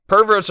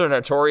Perverts are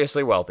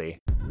notoriously wealthy.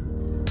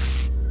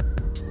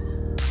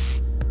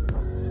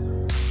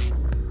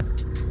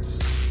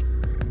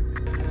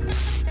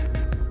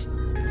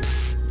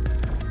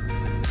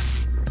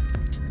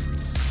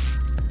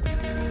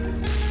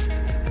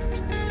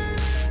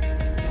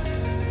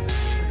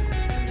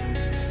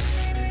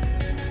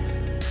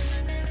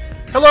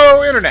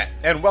 Hello, Internet,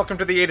 and welcome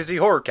to the A to Z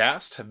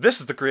Horrorcast. This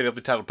is the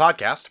creatively titled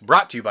podcast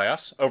brought to you by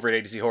us over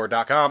at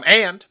atozhorror.com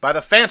and by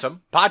the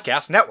Phantom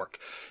Podcast Network.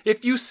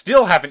 If you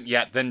still haven't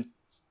yet, then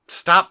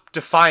stop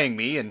defying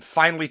me and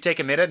finally take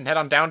a minute and head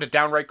on down to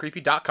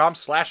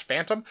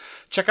downrightcreepy.com/phantom.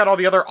 Check out all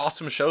the other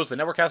awesome shows the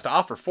network has to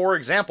offer. For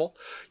example,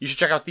 you should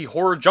check out the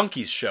Horror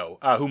Junkies show,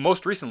 who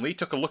most recently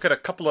took a look at a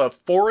couple of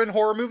foreign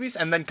horror movies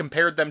and then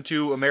compared them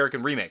to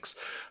American remakes,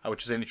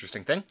 which is an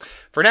interesting thing.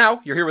 For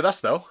now, you're here with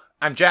us, though.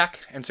 I'm Jack,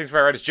 and sitting to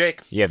my right is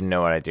Jake. You have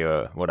no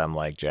idea what I'm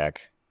like,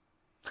 Jack.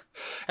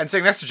 And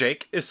sitting next to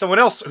Jake is someone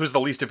else who's the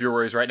least of your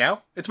worries right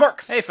now. It's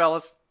Mark. Hey,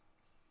 fellas.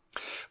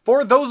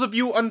 For those of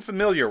you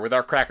unfamiliar with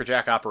our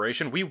Crackerjack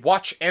operation, we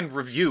watch and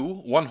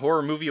review one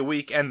horror movie a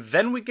week, and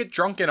then we get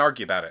drunk and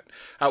argue about it.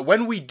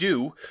 When we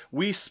do,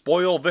 we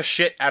spoil the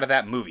shit out of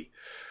that movie.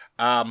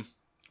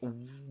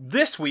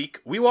 This week,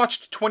 we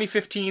watched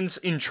 2015's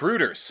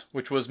Intruders,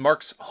 which was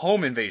Mark's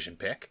home invasion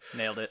pick.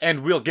 Nailed it.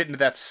 And we'll get into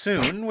that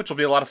soon, which will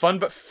be a lot of fun.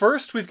 But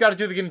first, we've got to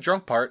do the getting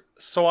drunk part.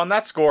 So on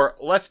that score,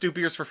 let's do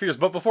Beers for Fears.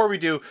 But before we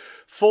do,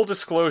 full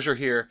disclosure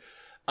here,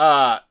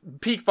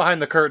 peek behind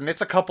the curtain.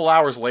 It's a couple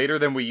hours later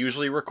than we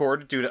usually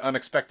record due to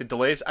unexpected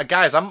delays.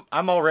 Guys, I'm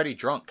already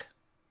drunk.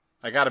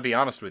 I got to be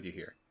honest with you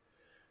here.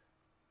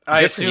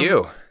 Good for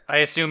you. I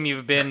assume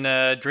you've been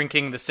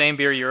drinking the same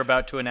beer you're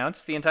about to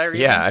announce the entire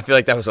evening? Yeah, I feel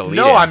like that was a lead-in.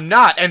 No, I'm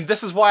not, and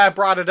this is why I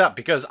brought it up,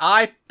 because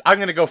I'm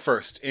going to go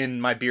first in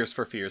my Beers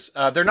for Fears.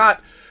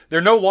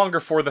 They're no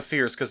longer for the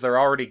fears, because they're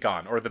already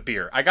gone, or the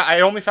beer. I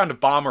only found a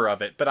bomber of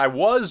it, but I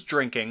was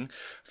drinking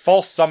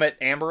False Summit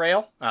Amber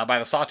Ale by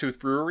the Sawtooth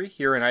Brewery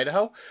here in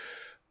Idaho,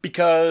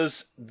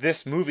 because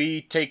this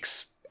movie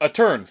takes a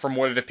turn from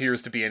what it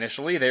appears to be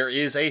initially. There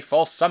is a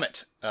false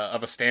summit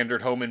of a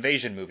standard home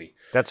invasion movie.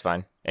 That's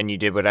fine. And you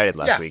did what I did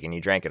last week, and you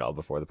drank it all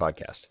before the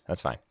podcast.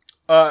 That's fine.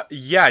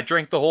 Yeah, I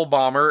drank the whole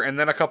bomber, and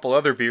then a couple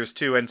other beers,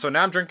 too. And so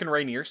now I'm drinking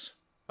Rainier's.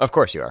 Of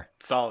course you are.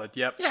 Solid,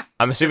 yep. Yeah.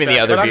 I'm assuming the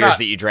other beers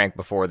that you drank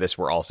before this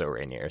were also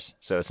Rainier's.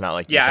 So it's not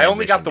like you I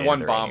only got the transitioned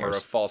one into bomber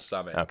Rainier's. of False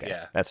Summit. Okay,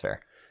 Yeah. that's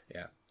fair.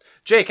 Yeah.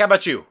 Jake, how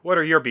about you? What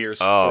are your beers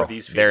for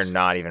these fears? They're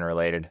not even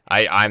related.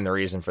 I'm the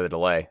reason for the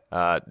delay.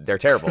 They're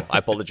terrible. I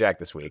pulled a Jack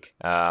this week.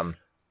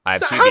 I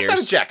have two How's beers.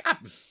 that a Jack?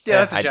 Yeah,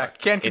 that's a Jack.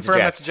 Can't confirm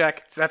that's a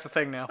Jack. That's a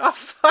thing now. Oh,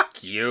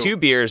 fuck you. Two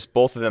beers,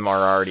 both of them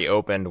are already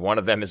opened. One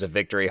of them is a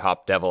Victory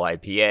Hop Devil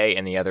IPA,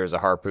 and the other is a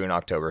Harpoon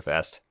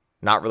Oktoberfest.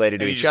 Not related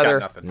to each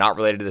other, not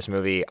related to this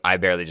movie. I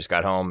barely just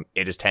got home.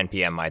 It is 10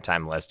 p.m. my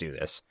time. Let's do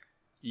this.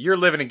 You're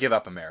living and give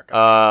up America.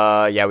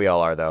 Yeah, we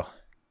all are, though.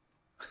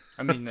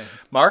 I mean...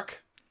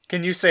 Mark?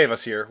 Can you save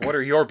us here? What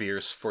are your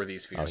beers for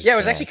these fears? Yeah, I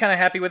was actually kind of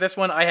happy with this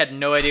one. I had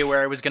no idea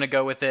where I was going to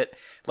go with it.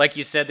 Like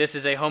you said, this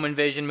is a home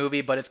invasion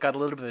movie, but it's got a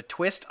little bit of a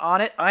twist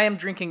on it. I am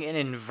drinking an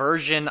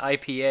inversion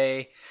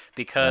IPA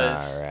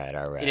because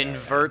it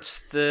inverts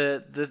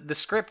the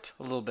script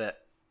a little bit.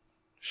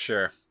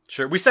 Sure.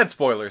 We said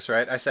spoilers,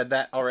 right? I said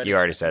that already. You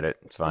already said it.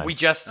 It's fine. We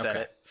just said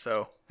it,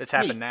 so it's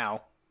happened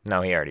now.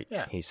 No,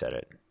 he said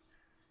it.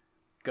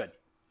 Good.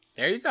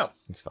 There you go.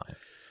 It's fine.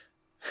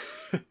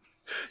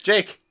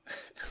 Jake,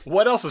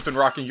 what else has been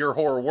rocking your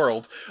horror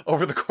world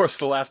over the course of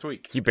the last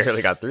week? You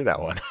barely got through that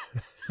one.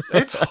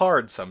 It's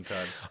hard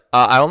sometimes.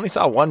 I only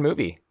saw one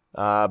movie,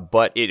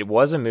 but it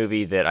was a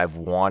movie that I've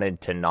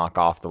wanted to knock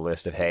off the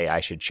list of, hey,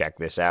 I should check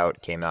this out.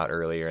 It came out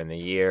earlier in the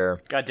year.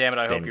 God damn it,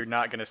 I hope you're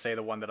not going to say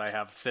the one that I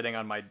have sitting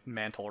on my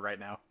mantle right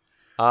now.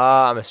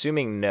 I'm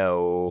assuming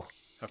no.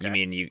 Okay. Do you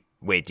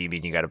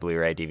mean you got a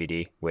Blu-ray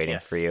DVD waiting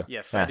for you?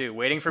 Yes, I do.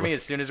 Waiting for me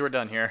as soon as we're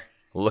done here.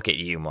 Look at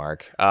you,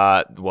 Mark.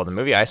 Well, the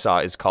movie I saw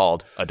is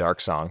called A Dark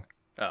Song.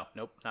 Oh,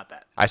 nope, not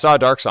that. I saw A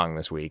Dark Song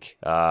this week.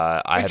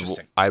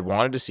 I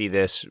wanted to see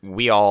this.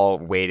 We all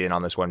weighed in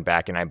on this one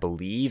back in, I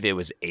believe it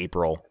was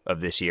April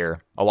of this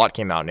year. A lot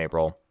came out in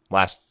April.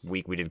 Last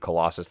week we did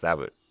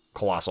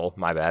Colossal,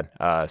 my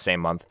bad.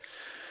 Same month.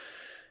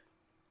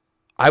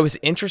 I was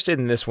interested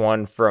in this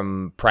one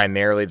from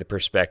primarily the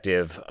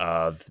perspective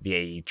of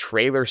the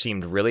trailer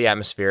seemed really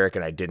atmospheric,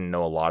 and I didn't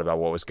know a lot about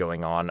what was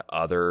going on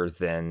other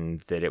than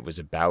that it was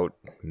about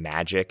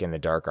magic and the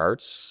dark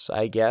arts,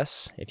 I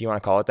guess, if you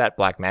want to call it that,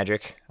 black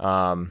magic.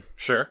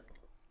 Sure.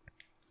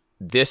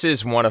 This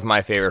is one of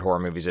my favorite horror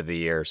movies of the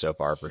year so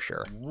far, for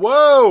sure.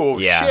 Whoa,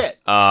 yeah.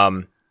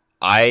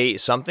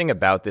 Shit. Something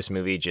about this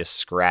movie just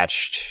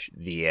scratched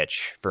the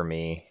itch for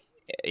me.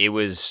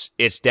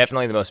 It's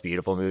definitely the most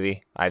beautiful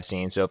movie I've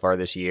seen so far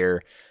this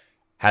year.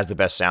 Has the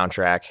best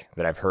soundtrack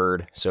that I've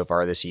heard so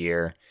far this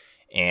year.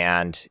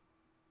 And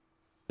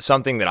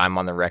something that I'm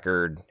on the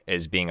record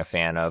as being a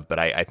fan of, but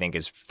I think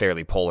is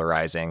fairly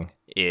polarizing,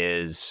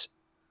 is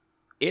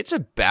it's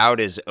about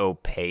as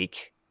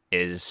opaque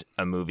as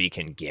a movie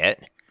can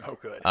get. Oh,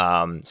 good.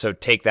 So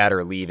take that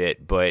or leave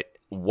it. But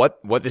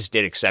what this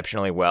did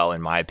exceptionally well,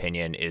 in my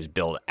opinion, is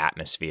build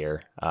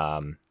atmosphere.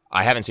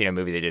 I haven't seen a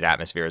movie that did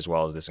atmosphere as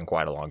well as this in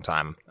quite a long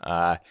time.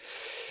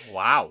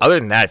 Wow. Other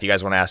than that, if you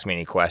guys want to ask me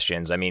any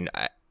questions, I mean,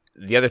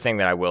 the other thing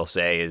that I will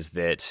say is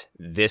that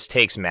this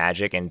takes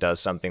magic and does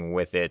something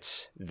with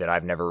it that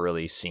I've never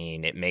really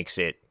seen. It makes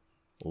it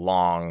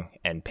long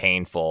and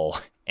painful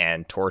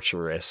and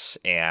torturous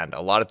and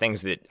a lot of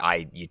things that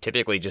you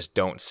typically just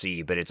don't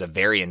see, but it's a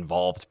very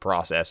involved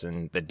process,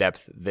 and the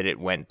depth that it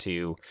went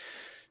to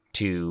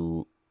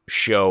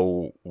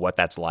show what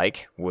that's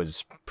like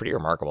was pretty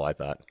remarkable, I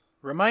thought.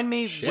 Remind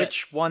me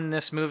which one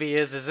this movie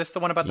is. Is this the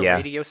one about the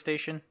radio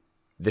station?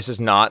 This is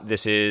not.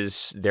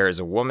 There is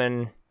a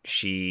woman.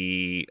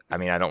 I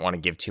mean, I don't want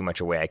to give too much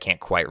away. I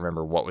can't quite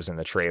remember what was in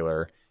the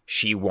trailer.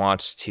 She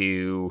wants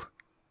to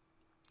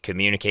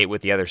communicate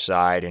with the other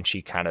side, and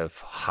she kind of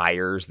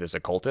hires this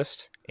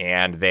occultist,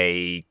 and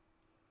they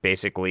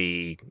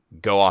basically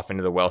go off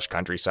into the Welsh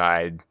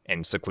countryside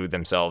and seclude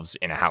themselves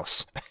in a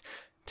house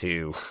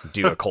to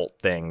do occult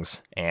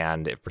things,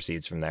 and it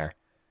proceeds from there.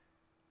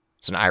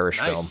 It's an Irish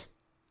film.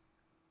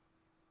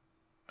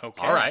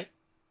 Okay. All right.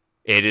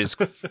 It is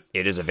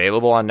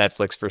available on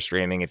Netflix for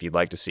streaming if you'd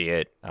like to see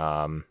it.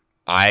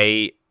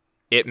 The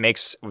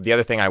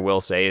other thing I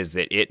will say is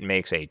that it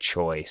makes a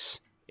choice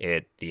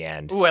at the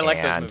end. Ooh, I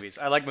like those movies.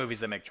 I like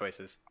movies that make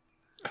choices.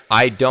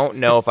 I don't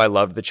know if I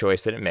loved the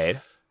choice that it made.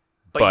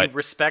 But you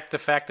respect the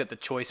fact that the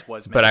choice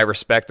was made. But I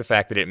respect the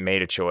fact that it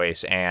made a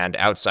choice, and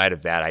outside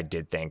of that, I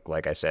did think,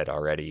 like I said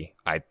already,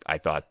 I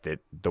thought that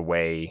the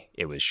way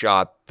it was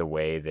shot, the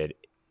way that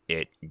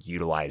it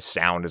utilized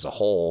sound as a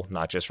whole,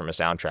 not just from a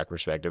soundtrack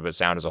perspective, but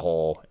sound as a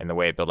whole, and the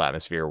way it built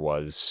atmosphere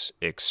was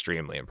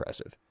extremely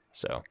impressive.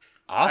 So,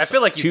 awesome. I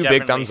feel like you two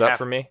big thumbs up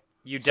for me.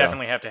 You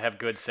definitely have to have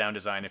good sound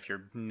design if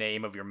your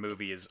name of your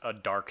movie is A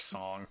Dark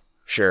Song.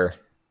 Sure.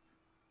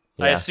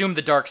 Yeah. I assume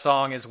the dark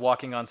song is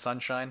Walking on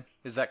Sunshine.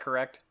 Is that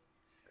correct?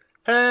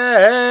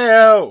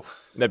 Hey-o!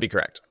 That'd be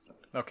correct.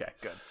 Okay,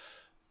 good.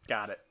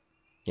 Got it.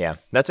 Yeah,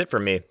 that's it for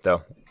me,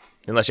 though.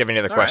 Unless you have any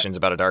other questions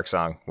about A Dark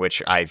Song,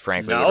 which I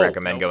frankly would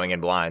recommend going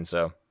in blind.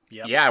 So,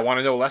 yeah, I want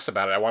to know less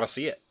about it. I want to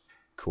see it.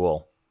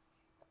 Cool.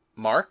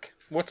 Mark,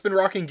 what's been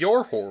rocking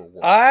your horror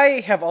world?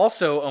 I have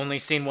also only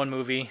seen one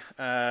movie.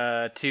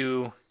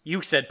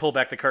 You said pull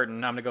back the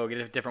curtain. I'm gonna go get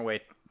a different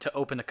way to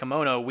open the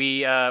kimono.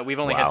 We've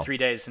only had 3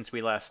 days since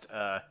we last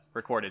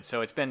recorded, so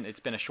it's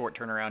been a short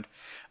turnaround.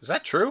 Is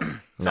that true?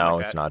 No,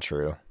 it's not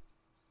true.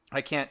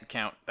 I can't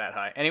count that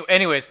high.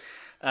 Anyways,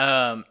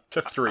 to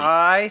 3.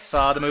 I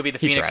saw the movie The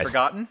Phoenix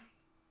Forgotten.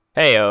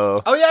 Hey-o.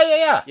 Oh,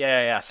 yeah.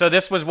 Yeah. So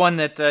this was one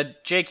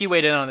that Jake, you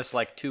weighed in on this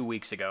like 2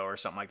 weeks ago or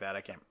something like that.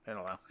 I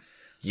don't know.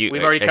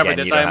 We've already covered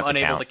this. I am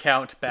unable to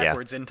count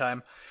backwards in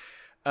time.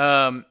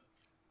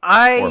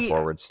 Or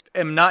forwards.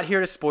 am not here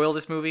to spoil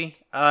this movie.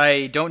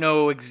 I don't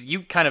know.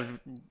 You kind of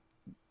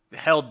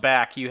held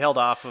back. You held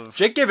off of.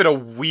 Jake gave it a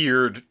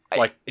weird,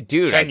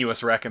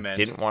 tenuous recommend.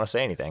 Didn't want to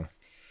say anything.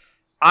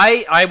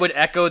 I would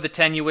echo the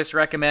tenuous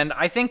recommend.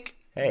 I think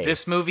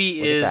this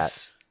movie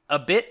is a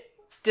bit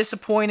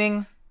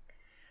disappointing.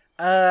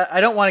 I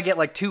don't want to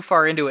get too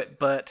far into it,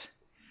 but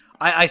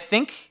I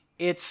think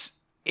it's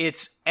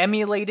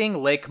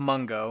emulating Lake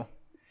Mungo,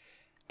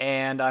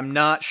 and I'm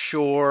not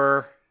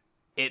sure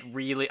it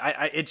really.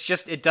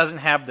 It doesn't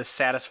have the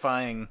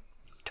satisfying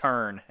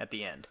turn at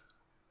the end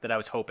that I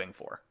was hoping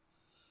for.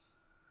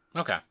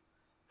 Okay.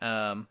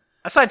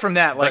 Aside from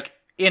that,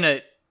 in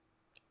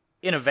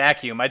a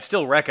vacuum, I'd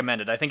still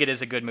recommend it. I think it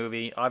is a good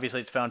movie. Obviously,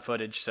 it's found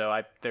footage,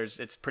 so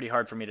it's pretty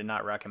hard for me to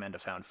not recommend a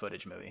found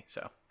footage movie.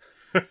 So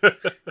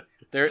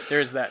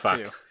there's that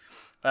too.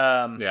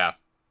 Yeah.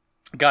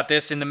 Got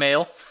this in the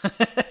mail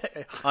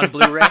on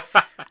Blu-ray.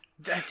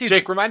 Dude.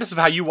 Jake, remind us of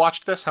how you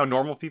watched this, how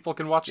normal people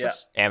can watch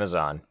this.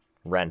 Amazon.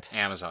 Rent.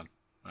 Amazon.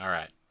 All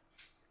right.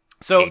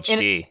 So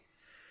HD.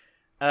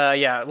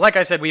 Like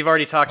I said, we've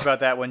already talked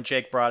about that when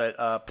Jake brought it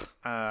up,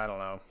 I don't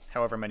know,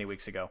 however many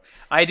weeks ago.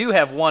 I do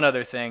have one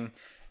other thing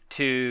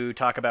to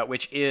talk about,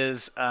 which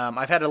is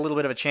I've had a little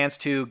bit of a chance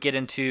to get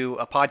into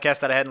a podcast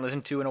that I hadn't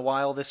listened to in a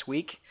while this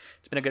week.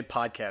 It's been a good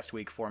podcast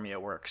week for me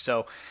at work.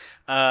 So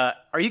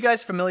are you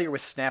guys familiar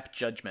with Snap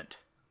Judgment?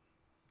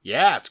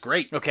 Yeah, it's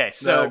great. Okay,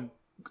 so...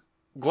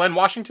 Glenn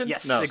Washington?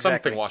 Yes, no,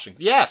 exactly. Something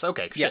Washington. Yes,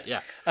 okay, shit,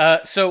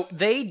 yeah. So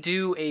they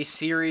do a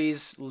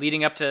series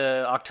leading up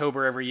to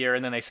October every year,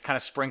 and then they kind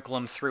of sprinkle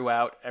them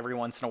throughout every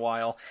once in a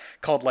while,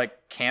 called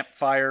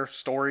Campfire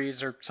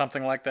Stories or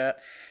something like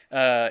that.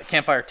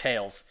 Campfire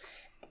Tales.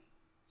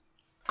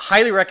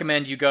 Highly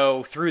recommend you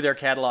go through their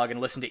catalog and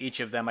listen to each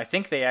of them. I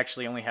think they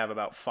actually only have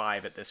about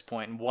 5 at this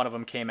point, and one of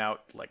them came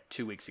out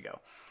 2 weeks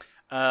ago.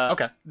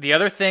 Okay. The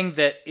other thing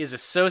that is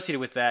associated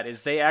with that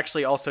is they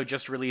actually also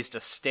just released a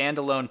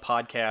standalone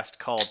podcast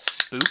called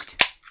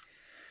Spooked.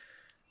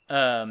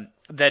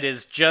 That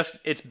is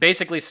it's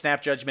basically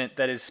Snap Judgment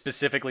that is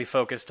specifically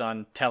focused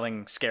on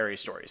telling scary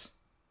stories.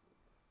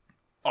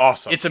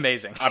 Awesome. It's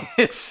amazing. I'm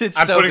so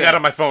putting that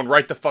on my phone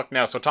right the fuck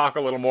now, so talk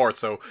a little more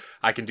so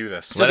I can do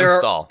this. Let it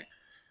install.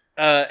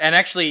 And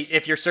actually,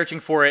 if you're searching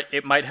for it,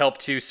 it might help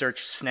to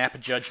search Snap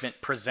Judgment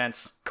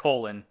Presents :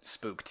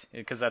 Spooked,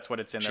 because that's what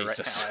it's in there right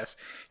now as.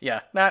 Yeah,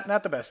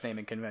 not the best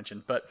naming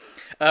convention, but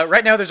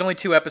right now there's only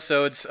 2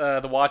 episodes.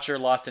 The Watcher,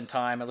 Lost in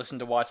Time. I listened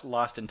to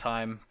Lost in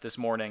Time this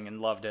morning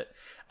and loved it.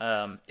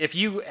 If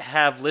you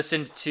have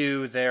listened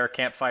to their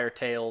Campfire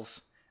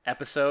Tales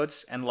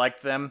episodes and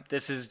liked them,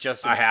 this is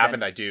just I have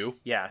and I do.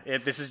 Yeah,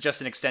 this is just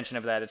an extension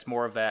of that. It's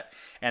more of that,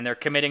 and they're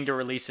committing to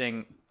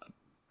releasing,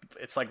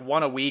 it's like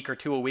 1 a week or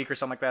 2 a week or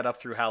something like that up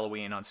through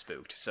Halloween on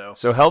Spooked.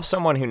 So help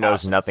someone who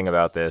knows nothing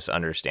about this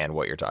understand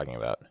what you're talking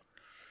about.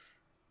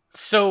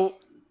 So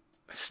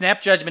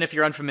Snap Judgment, if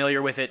you're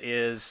unfamiliar with it,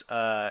 is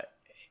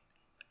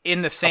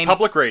in the same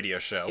public radio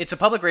show. It's a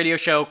public radio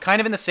show, kind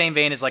of in the same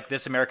vein as like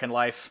This American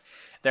Life.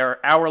 There are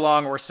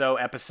hour-long or so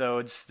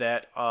episodes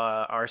that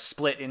are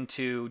split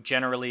into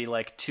generally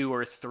like 2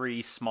 or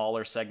 3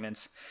 smaller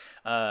segments.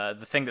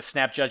 The thing that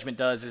Snap Judgment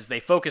does is they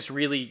focus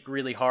really,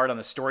 really hard on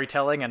the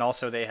storytelling, and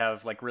also they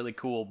have like really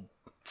cool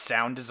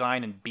sound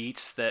design and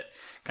beats that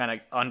kind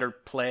of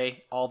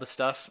underplay all the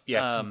stuff.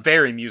 Yeah, it's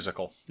very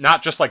musical.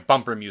 Not just like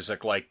bumper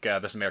music like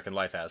This American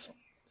Life has.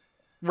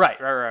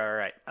 Right.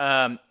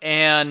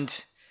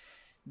 And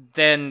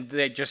then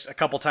they just a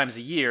couple times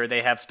a year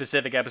they have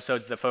specific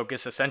episodes that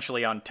focus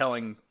essentially on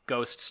telling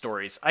ghost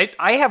stories.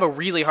 I have a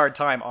really hard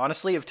time,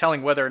 honestly, of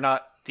telling whether or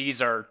not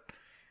these are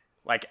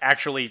like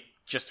actually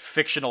just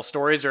fictional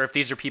stories or if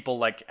these are people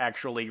like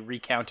actually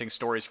recounting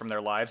stories from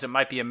their lives. It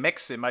might be a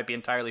mix. It might be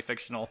entirely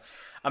fictional.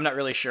 I'm not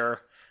really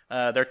sure.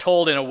 They're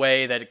told in a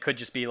way that it could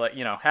just be like,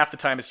 half the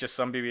time it's just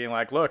somebody being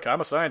like, look, I'm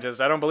a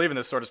scientist. I don't believe in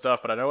this sort of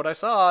stuff, but I know what I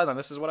saw, and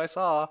this is what I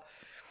saw.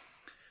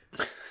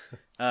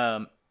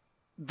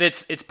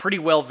 It's pretty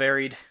well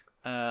varied.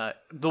 The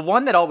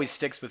one that always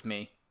sticks with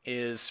me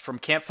is from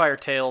Campfire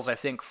Tales, I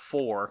think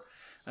 4.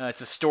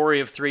 It's a story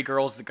of 3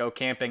 girls that go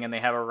camping and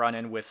they have a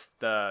run-in with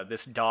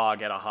this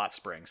dog at a hot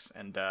springs,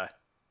 and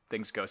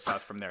things go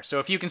south from there. So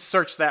if you can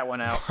search that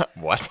one out.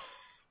 What?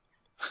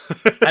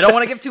 I don't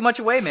want to give too much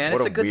away, man.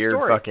 What it's a good weird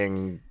story.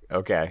 Fucking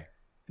okay.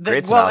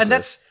 Great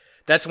synopsis. And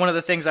that's one of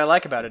the things I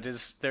like about it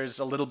is there's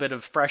a little bit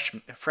of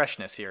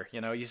freshness here.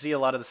 You see a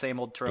lot of the same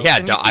old tropes.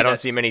 Yeah, I don't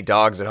see many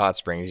dogs at hot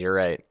springs. You're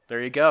right.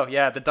 There you go.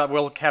 Yeah,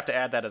 we'll have to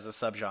add that as a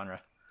subgenre.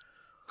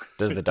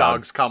 Does the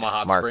dogs,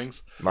 hot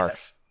springs? Mark.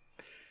 Yes.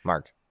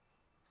 Mark.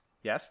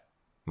 Yes?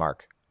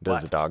 Mark.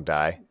 Does the dog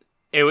die?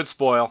 It would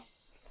spoil.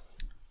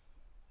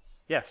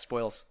 Yeah,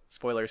 spoilers.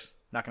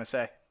 Not going to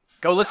say.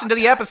 Go listen to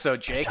the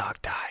episode, Jake. The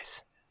dog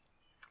dies.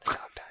 The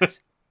dog dies.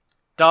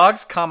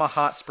 Dogs,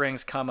 hot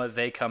springs,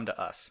 they come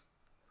to us.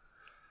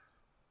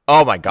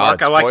 Oh my god,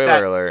 Mark,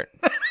 spoiler alert.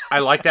 I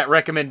like that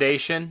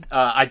recommendation.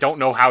 I don't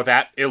know how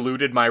that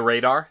eluded my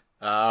radar,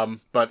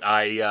 but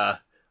I'm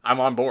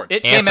on board.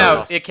 It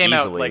came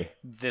out like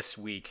this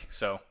week,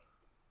 so.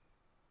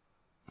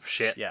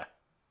 Shit. Yeah.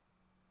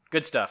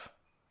 Good stuff.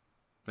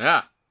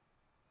 Yeah.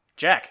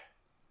 Jack.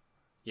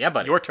 Yeah,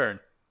 buddy. Your turn.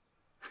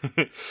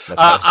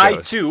 I,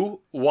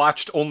 too,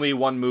 watched only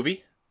one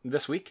movie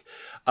this week.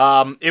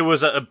 It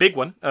was a big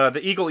one.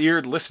 The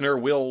eagle-eared listener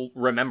will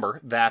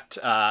remember that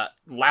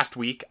last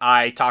week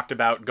I talked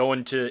about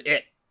going to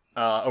it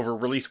over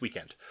release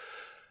weekend.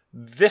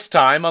 This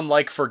time,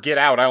 unlike for Get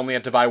Out, I only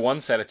had to buy 1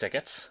 set of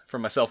tickets for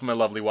myself and my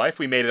lovely wife.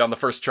 We made it on the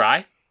first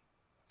try,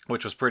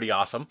 which was pretty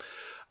awesome.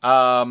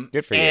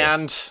 Good for you.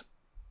 And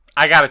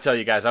I gotta tell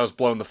you guys, I was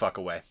blown the fuck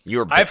away.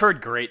 I've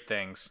heard great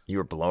things. You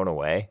were blown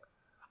away?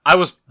 I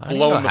was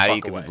blown the fuck away. How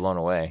you could be blown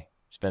away?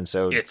 It's been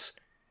so...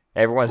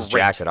 Everyone's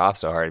jacked it off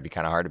so hard, it'd be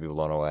kind of hard to be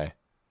blown away.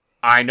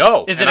 I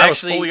know. I was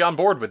actually fully on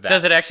board with that.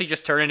 Does it actually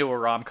just turn into a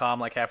rom-com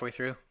like halfway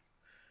through?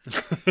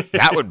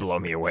 That would blow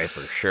me away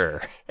for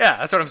sure. Yeah,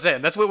 that's what I'm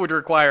saying. That's what would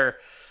require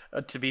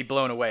to be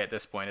blown away at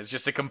this point, is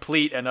just a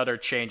complete and utter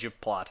change of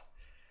plot.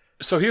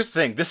 So here's the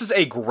thing. This is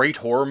a great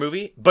horror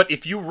movie, but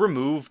if you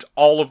removed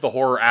all of the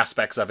horror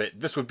aspects of it,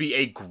 this would be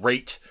a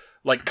great,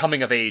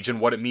 coming of age and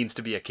what it means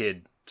to be a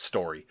kid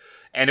story.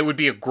 And it would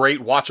be a great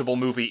watchable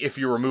movie if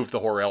you remove the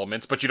horror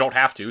elements, but you don't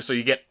have to, so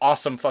you get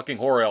awesome fucking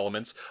horror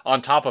elements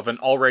on top of an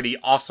already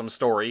awesome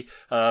story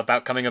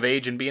about coming of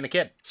age and being a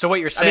kid. So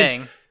what you're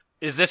saying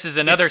is this is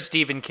another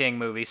Stephen King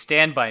movie,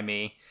 Stand By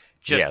Me,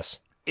 just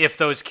if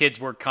those kids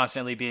were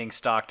constantly being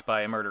stalked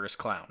by a murderous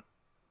clown.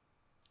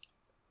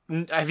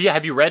 Have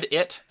you read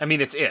It? I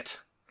mean, it's It.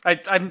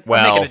 I'm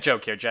making a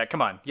joke here, Jack.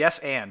 Come on. Yes,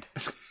 and.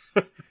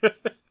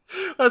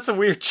 That's a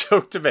weird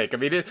joke to make. I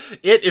mean,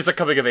 it is a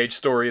coming-of-age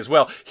story as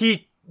well.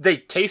 They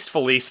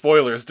tastefully,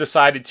 spoilers,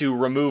 decided to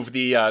remove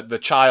the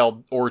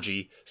child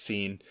orgy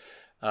scene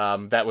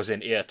that was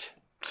in It.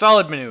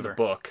 Solid maneuver. The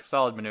book.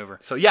 Solid maneuver.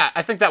 So yeah,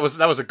 I think that was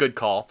a good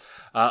call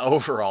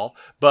overall.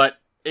 But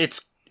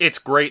it's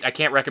great. I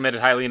can't recommend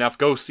it highly enough.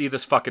 Go see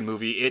this fucking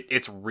movie.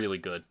 It's really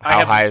good.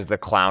 How high is the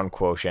clown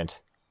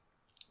quotient?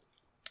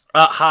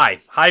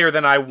 Higher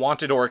than I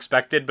wanted or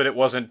expected, but it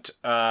wasn't.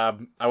 I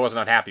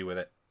wasn't unhappy with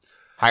it.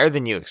 Higher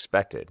than you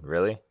expected,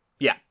 really?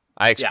 Yeah.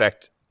 I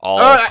expect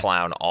all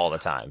clown all the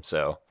time,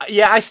 so...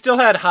 Yeah, I still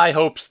had high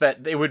hopes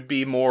that they would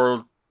be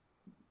more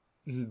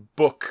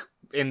book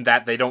in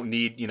that they don't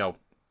need,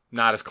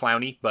 not as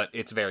clowny, but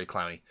it's very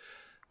clowny.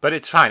 But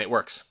it's fine. It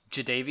works.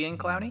 Jadavian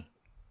Clowney?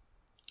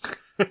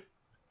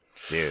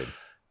 Dude,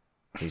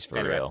 he's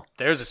for real.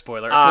 There's a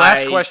spoiler.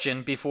 Last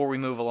question before we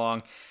move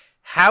along.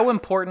 How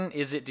important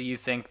is it, do you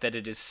think, that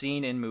it is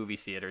seen in movie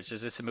theaters?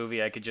 Is this a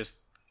movie I could just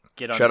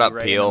get on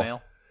Blu-ray in the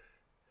mail?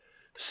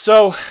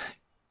 So,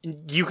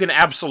 you can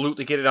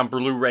absolutely get it on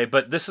Blu-ray,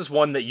 but this is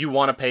one that you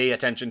want to pay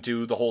attention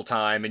to the whole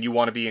time, and you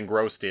want to be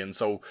engrossed in,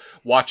 so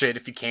watch it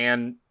if you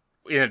can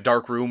in a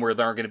dark room where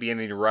there aren't going to be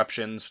any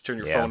interruptions, turn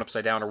your phone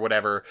upside down or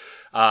whatever.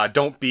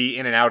 Don't be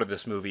in and out of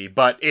this movie,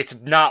 but it's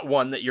not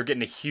one that you're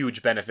getting a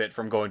huge benefit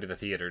from going to the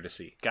theater to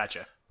see.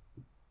 Gotcha.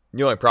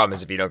 The only problem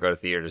is if you don't go to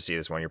theater to see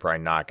this one, you're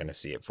probably not going to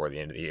see it before the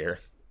end of the year.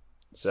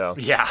 So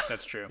yeah,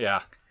 that's true.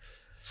 Yeah.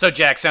 So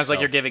Jack, sounds like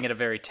you're giving it a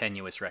very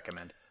tenuous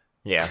recommend.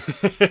 Yeah,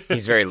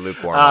 he's very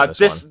lukewarm on this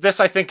one. This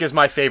I think is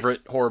my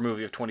favorite horror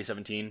movie of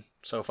 2017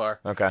 so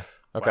far. Okay.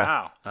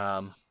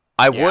 Wow.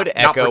 I would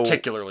echo, not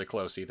particularly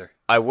close either.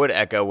 I would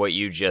echo what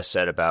you just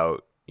said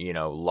about,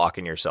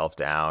 locking yourself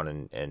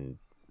down and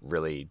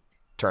really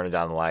turning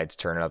down the lights,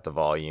 turning up the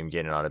volume,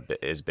 getting on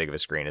as big of a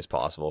screen as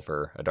possible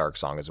for A Dark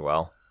Song as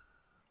well.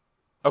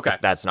 Okay.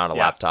 If that's not a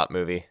laptop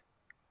movie.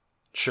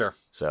 Sure.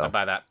 So I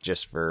buy that.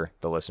 Just for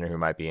the listener who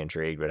might be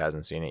intrigued but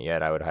hasn't seen it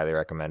yet, I would highly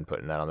recommend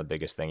putting that on the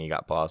biggest thing you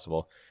got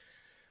possible.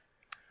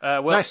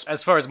 Nice.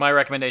 As far as my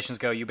recommendations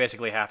go, you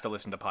basically have to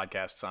listen to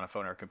podcasts on a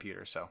phone or a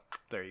computer, so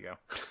there you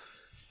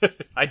go.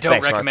 I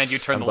don't recommend you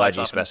turn the lights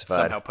off and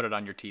somehow put it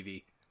on your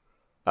TV.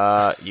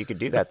 You could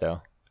do that,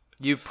 though.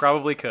 You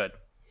probably could.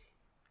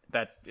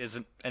 That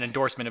isn't an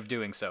endorsement of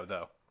doing so,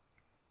 though.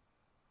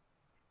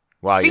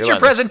 Wow, Feature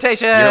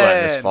presentation! You're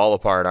letting this fall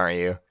apart, aren't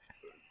you?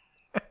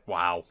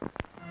 Wow.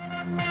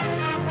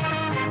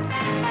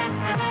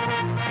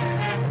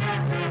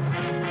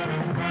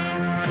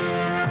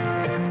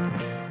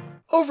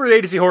 Over at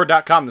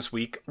AtoZHorror.com this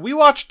week, we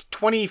watched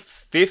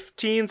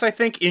 2015's, I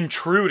think,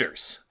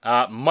 Intruders.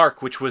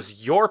 Mark, which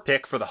was your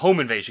pick for the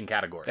home invasion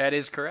category. That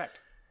is correct.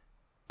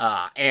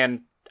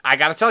 And I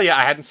gotta tell you,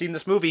 I hadn't seen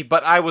this movie,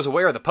 but I was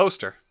aware of the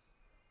poster.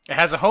 It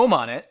has a home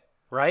on it,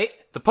 right?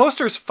 The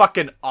poster's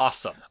fucking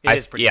awesome. It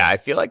is pretty good. I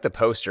feel like the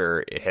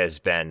poster has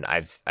been...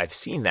 I've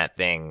seen that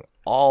thing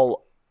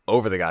all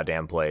over the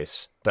goddamn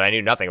place, but I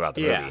knew nothing about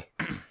the movie.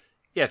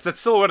 Yeah, it's that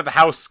silhouette of the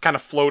house kind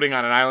of floating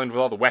on an island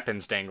with all the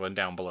weapons dangling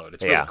down below it.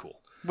 It's really cool.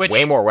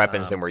 Way more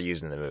weapons than were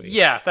used in the movie.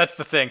 Yeah, that's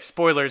the thing.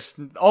 Spoilers,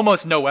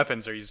 almost no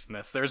weapons are used in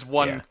this. There's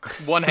one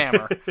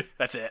hammer.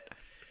 That's it.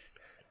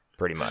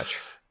 Pretty much.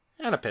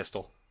 And a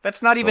pistol.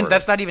 That's not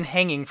even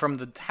hanging from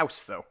the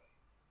house, though.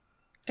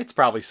 It's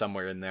probably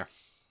somewhere in there.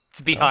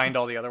 It's behind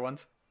all the other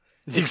ones.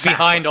 It's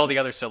behind all the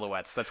other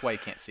silhouettes. That's why you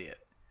can't see it.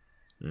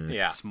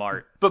 Yeah.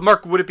 Smart. But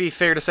Mark, would it be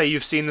fair to say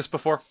you've seen this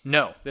before?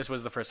 No, this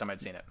was the first time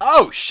I'd seen it.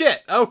 Oh,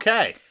 shit.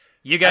 Okay.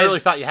 You guys, I really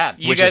thought you had.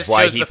 Which is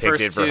why he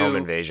picked it for Home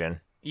Invasion.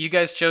 You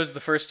guys chose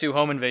the first two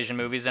Home Invasion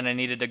movies, and I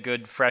needed a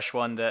good, fresh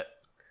one that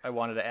I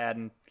wanted to add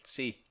and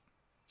see.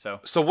 So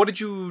what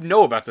did you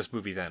know about this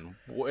movie then?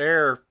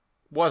 Where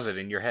was it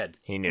in your head?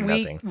 He knew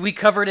nothing. We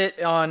covered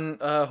it on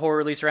Horror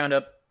Release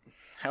Roundup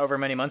however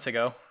many months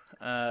ago.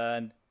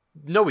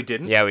 No, we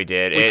didn't. Yeah, we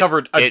did. We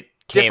covered a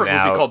different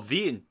movie called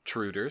The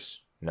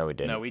Intruders. No, we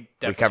didn't. No, we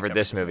covered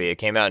this movie. It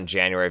came out in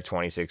January of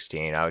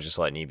 2016. I was just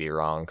letting you be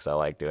wrong because I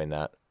like doing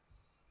that.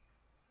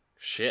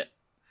 Shit.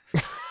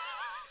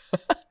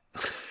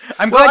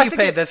 I'm glad you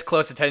paid this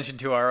close attention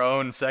to our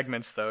own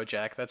segments, though,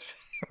 Jack. That's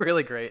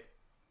really great.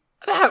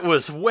 That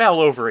was well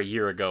over a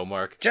year ago,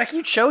 Mark. Jack,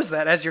 you chose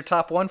that as your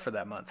top one for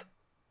that month.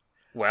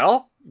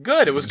 Well,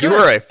 good. It was good. You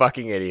were a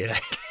fucking idiot.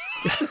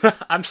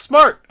 I'm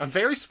smart. I'm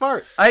very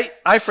smart.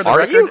 I for the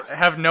record,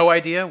 have no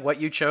idea what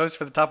you chose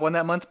for the top one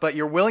that month, but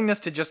your willingness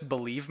to just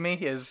believe me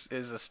is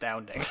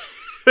astounding.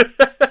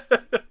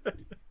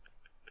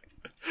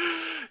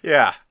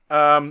 Yeah.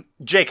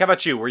 Jake, how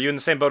about you? Were you in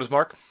the same boat as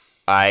Mark?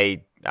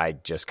 I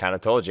just kind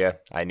of told you.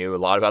 I knew a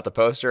lot about the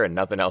poster and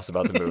nothing else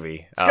about the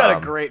movie. It's got a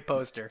great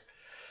poster.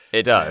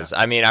 It does. Yeah.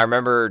 I mean, I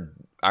remember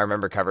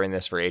covering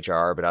this for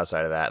HRR, but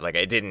outside of that, like,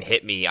 it didn't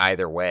hit me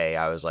either way.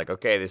 I was like,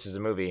 okay, this is a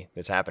movie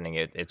that's happening.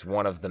 It's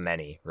one of the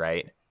many,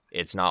 right?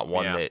 It's not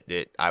one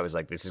that I was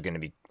like, this is going to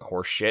be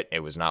horse shit.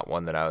 It was not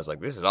one that I was like,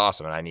 this is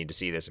awesome and I need to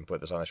see this and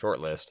put this on the short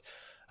list.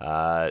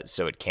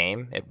 So it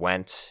came, it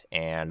went,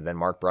 and then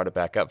Mark brought it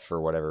back up for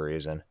whatever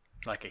reason.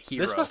 Like a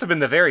hero. This must have been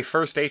the very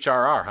first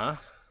HRR, huh?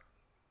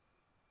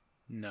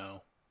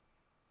 No.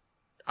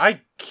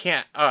 I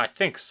can't. I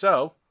think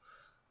so.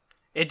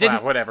 It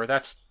didn't. Whatever.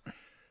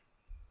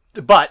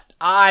 But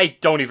I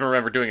don't even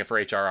remember doing it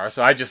for HRR.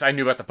 So I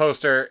knew about the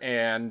poster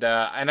and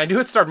I knew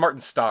it starred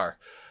Martin Starr.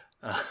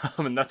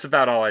 And that's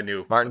about all I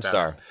knew. Martin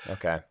Starr.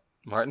 Okay.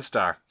 Martin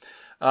Starr.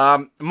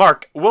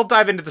 Mark, we'll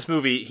dive into this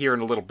movie here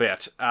in a little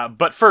bit.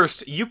 But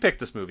first, you picked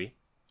this movie.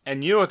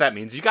 And you know what that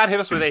means. You got to hit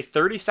us with a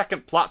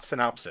 30-second plot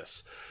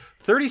synopsis.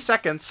 30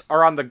 seconds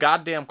are on the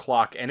goddamn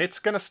clock, and it's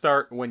going to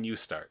start when you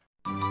start.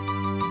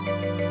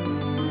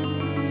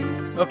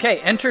 Okay,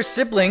 enter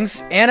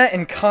siblings, Anna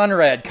and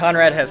Conrad.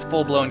 Conrad has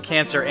full-blown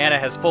cancer. Anna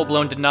has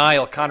full-blown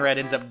denial. Conrad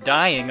ends up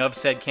dying of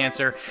said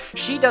cancer.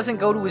 She doesn't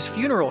go to his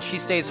funeral. She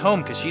stays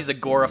home because she's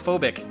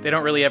agoraphobic. They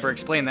don't really ever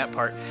explain that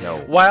part. No.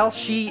 While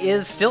she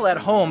is still at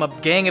home, a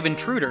gang of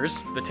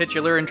intruders, the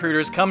titular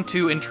intruders, come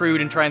to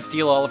intrude and try and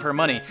steal all of her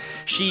money.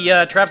 She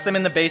traps them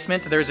in the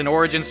basement. There's an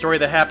origin story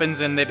that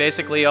happens, and they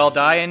basically all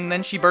die, and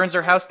then she burns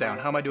her house down.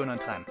 How am I doing on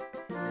time?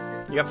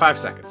 You got 5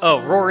 seconds. Oh,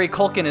 Rory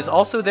Culkin is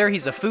also there.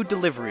 He's a food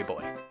delivery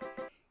boy.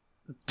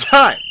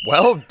 Time.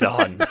 Well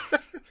done.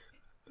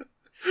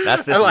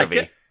 That's this like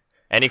movie. It.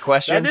 Any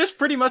questions? That is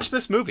pretty much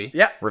this movie.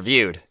 Yeah.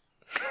 Reviewed.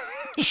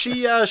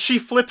 She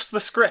flips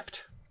the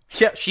script.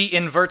 Yeah, she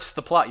inverts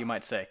the plot, you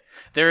might say.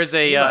 There is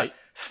a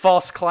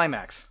false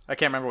climax. I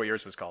can't remember what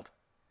yours was called.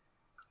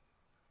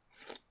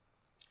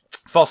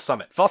 False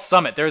Summit. False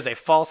summit. There is a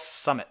false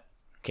summit.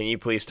 Can you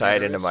please tie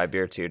it into my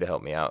beer too to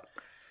help me out?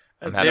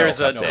 There's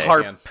a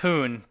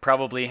harpoon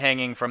probably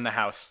hanging from the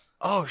house.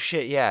 Oh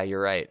shit! Yeah, you're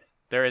right.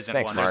 There isn't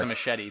Thanks, one. Mark. There's a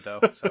machete though.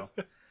 So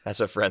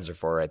That's what friends are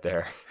for, right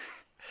there.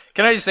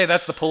 can I just say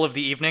that's the pull of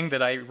the evening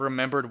that I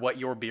remembered what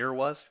your beer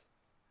was?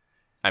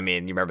 I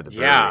mean, you remember the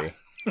brewery? Yeah.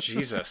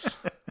 Jesus.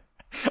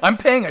 I'm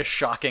paying a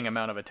shocking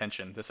amount of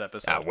attention this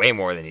episode. Way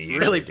more than you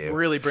usually do.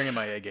 Really bringing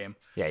my A game.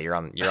 Yeah, you're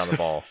on the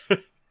ball.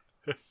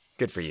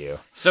 Good for you.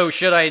 So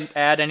should I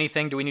add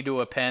anything? Do we need to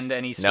append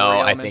any story No,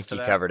 I elements think to you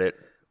that? covered it.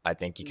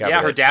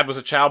 Yeah, her dad was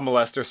a child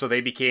molester, so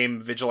they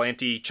became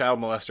vigilante child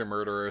molester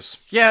murderers.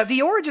 Yeah,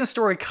 the origin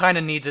story kind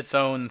of needs its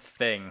own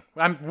thing.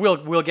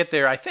 We'll get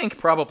there, I think,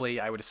 probably,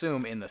 I would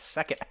assume, in the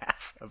second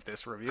half of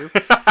this review.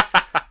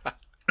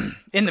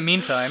 In the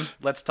meantime,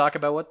 let's talk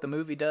about what the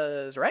movie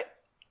does, right?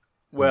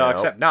 Well, No.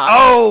 except not.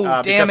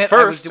 Oh, damn it,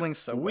 first, I was doing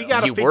so well. We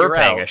gotta You figure were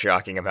paying out a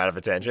shocking amount of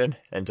attention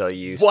until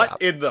you what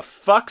stopped. in the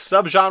fuck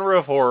subgenre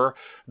of horror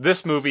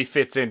this movie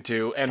fits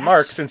into. And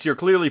Mark, since you're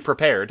clearly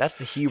prepared, That's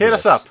the hubris. hit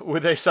us up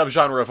with a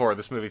subgenre of horror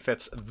this movie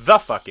fits the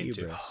fuck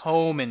into.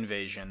 Home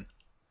invasion.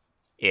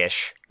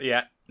 Ish.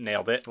 Yeah,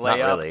 nailed it. Not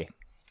Layup. really.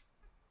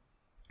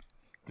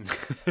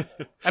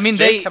 I mean,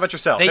 Jake, how about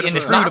yourself? They Hit us with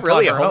It's Intrude not intrude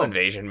really a upon her home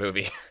invasion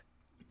movie.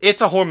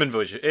 It's a home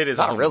invasion. It is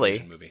a Not home really.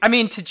 invasion movie. I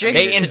mean, to Jake's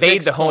They to invade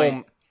Jake's the point-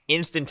 home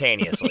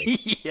instantaneously.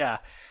 Yeah.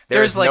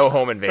 There's like no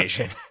home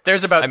invasion.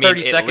 There's about I mean,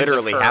 30 it seconds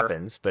literally of her.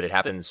 happens, but it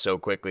happens so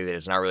quickly that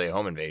it's not really a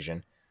home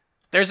invasion.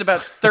 There's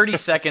about 30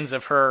 seconds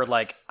of her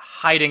like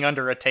hiding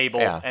under a table,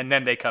 Yeah. and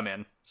then they come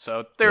in.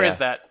 So there is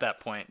Yeah. that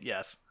point,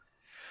 yes.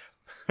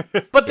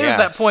 But there's Yeah.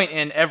 that point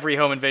in every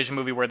home invasion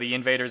movie where the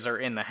invaders are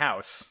in the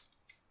house,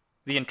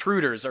 the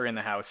intruders are in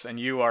the house, and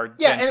you are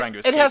Yeah, then trying to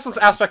and escape. it has those from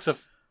them. aspects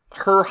of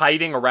her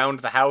hiding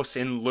around the house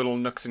in little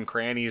nooks and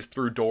crannies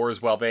through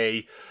doors while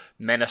they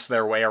menace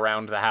their way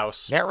around the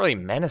house. They're not really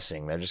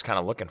menacing. They're just kind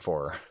of looking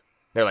for her.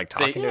 They're like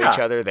talking to yeah. each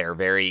other. They're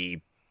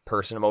very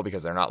personable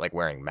because they're not like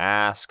wearing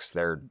masks.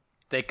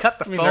 They cut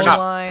the mean, phone they're not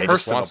line. They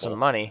just want Personable. some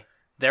money.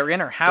 They're in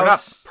her They're not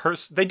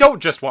house. they don't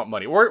just want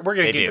money. We're going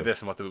to They get into do. this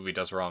and what the movie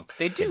does wrong.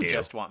 They do They do.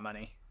 just want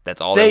money. That's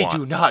all they want.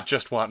 do not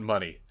just want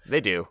money. They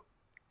do.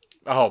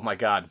 Oh my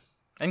god.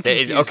 And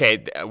They- confused.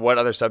 okay, what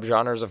other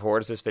subgenres of horror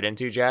does this fit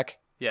into, Jack?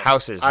 Yes.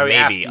 Houses, I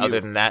asked maybe. you. Other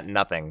than that,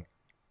 nothing.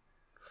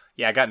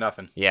 Yeah, I got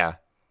nothing. Yeah.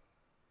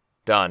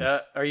 Done.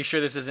 Are you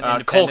sure this isn't Culkin.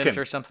 independent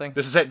or something?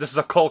 This is it. This is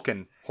a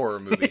Culkin horror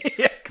movie.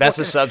 That's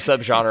a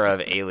subgenre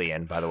of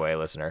Alien, by the way,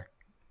 listener.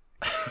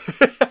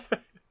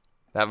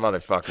 That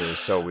motherfucker is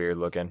so weird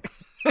looking.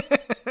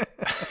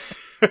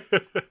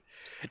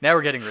 Now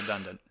we're getting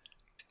redundant.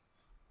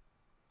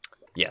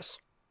 Yes.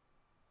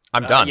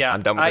 I'm done. Yeah,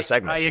 I'm done with this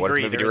segment. I agree. What does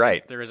the movie do There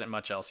right? There isn't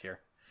much else here.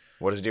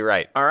 What does it do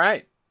right? All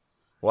right,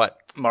 What?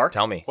 Mark.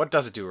 Tell me. What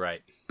does it do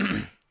right?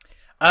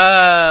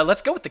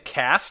 Let's go with the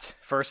cast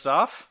first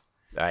off.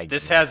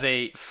 This has has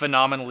a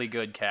phenomenally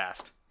good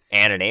cast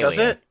and an alien. Does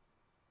it?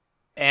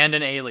 and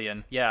an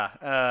alien.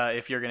 Yeah,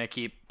 if you're gonna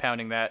keep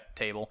pounding that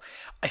table.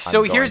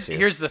 So going here's to.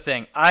 here's the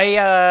thing.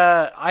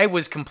 I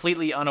was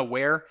completely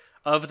unaware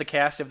of the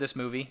cast of this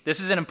movie. This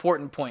is an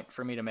important point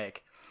for me to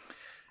make.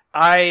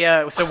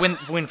 So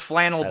when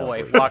Flannel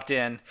Boy walked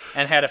in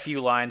and had a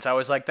few lines, I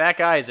was like, that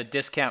guy is a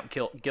discount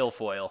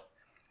Guilfoyle.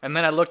 And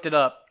then I looked it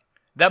up.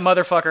 That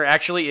motherfucker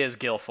actually is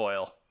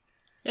Guilfoyle.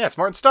 Yeah, it's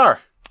Martin Starr.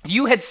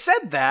 You had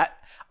said that.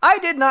 I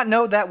did not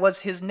know that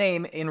was his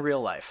name in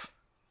real life.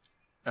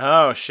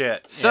 Oh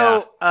shit.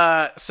 So,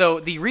 so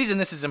the reason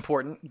this is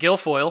important,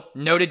 Guilfoyle,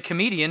 noted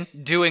comedian,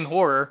 doing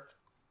horror.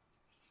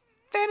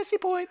 Fantasy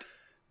point.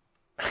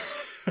 Yeah.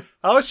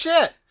 Oh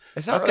shit.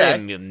 It's not Okay.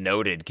 really a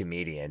noted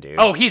comedian, dude.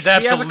 Oh, he's He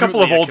absolutely has a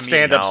couple of old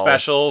comedian. stand-up No.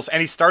 specials, and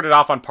he started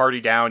off on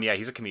Party Down. Yeah,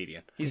 he's a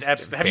comedian. He's Have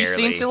you seen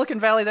barely. Silicon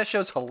Valley? That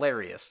show's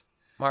hilarious.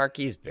 Mark,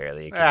 he's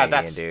barely a Yeah, comedian,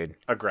 that's dude.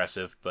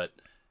 aggressive, but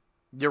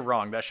You're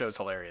wrong. That show's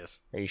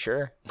hilarious. Are you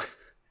sure?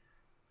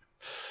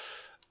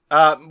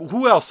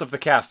 who else of the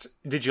cast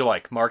did you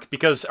like, Mark?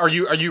 Because are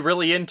you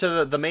really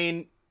into the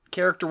main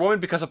character woman?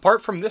 Because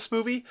apart from this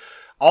movie,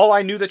 all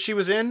I knew that she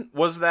was in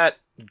was that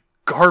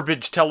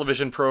garbage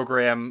television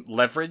program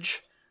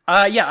Leverage.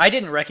 Yeah, I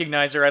didn't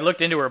recognize her. I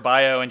looked into her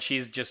bio, and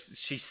she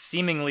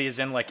seemingly is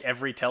in like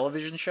every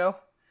television show.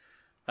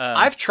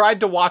 I've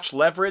tried to watch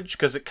Leverage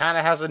because it kind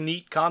of has a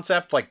neat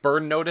concept, like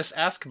Burn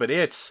Notice-esque, but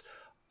it's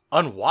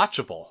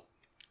unwatchable.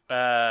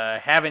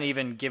 Haven't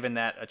even given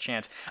that a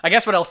chance. I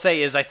guess what I'll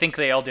say is I think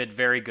they all did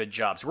very good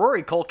jobs.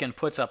 Rory Culkin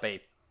puts up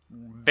a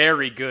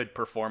very good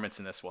performance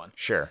in this one.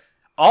 Sure.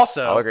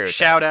 Also,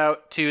 shout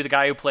out to the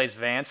guy who plays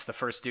Vance, the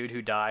first dude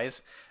who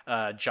dies,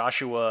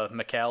 Joshua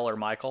McKell or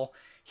Michael.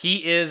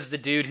 He is the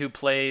dude who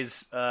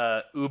plays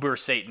Uber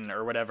Satan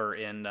or whatever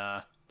in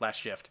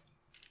Last Shift.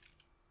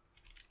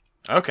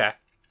 Okay.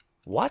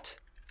 What?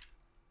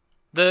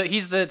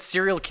 He's the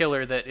serial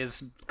killer that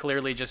is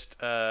clearly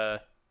just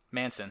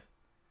Manson.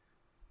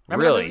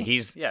 Really?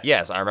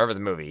 Yes, I remember the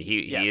movie.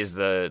 He is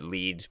the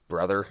lead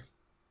brother.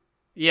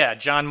 Yeah,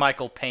 John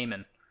Michael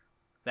Payman.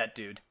 That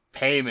dude.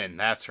 Payman,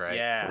 that's right.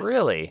 Yeah.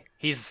 Really?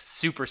 He's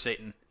super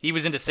Satan. He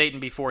was into Satan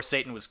before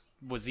Satan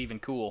was even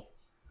cool.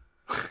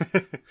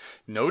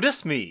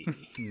 Notice me.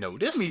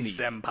 Notice me.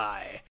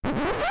 Senpai.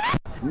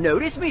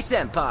 Notice me,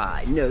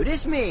 senpai.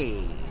 Notice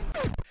me.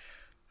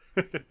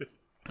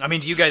 I mean,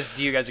 do you guys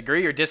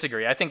agree or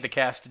disagree? I think the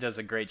cast does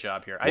a great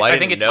job here. Well, I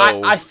think it's.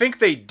 I think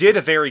they did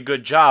a very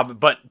good job,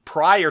 but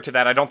prior to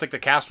that, I don't think the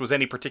cast was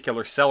any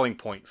particular selling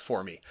point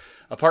for me.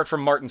 Apart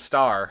from Martin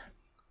Starr,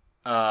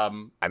 I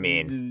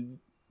mean,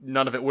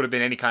 none of it would have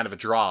been any kind of a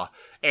draw.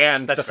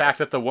 And the fact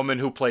that the woman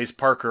who plays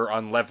Parker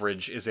on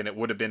Leverage is in it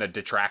would have been a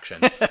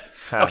detraction.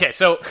 Okay,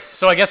 so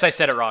I guess I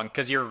said it wrong,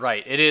 because you're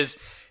right. It is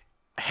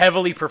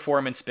heavily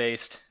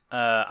performance-based.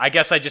 I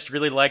guess I just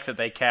really like that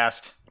they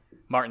cast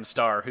Martin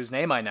Starr, whose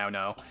name I now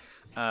know,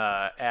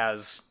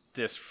 as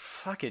this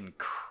fucking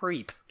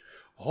creep.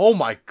 Oh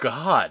my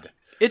god.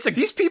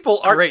 These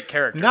people are great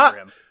character not, for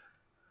him.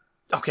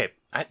 Okay,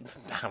 I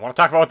don't want to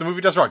talk about what the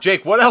movie does wrong.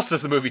 Jake, what else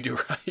does the movie do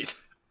right?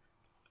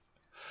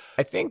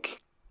 I think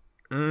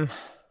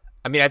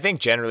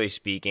generally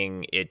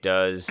speaking, it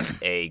does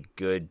a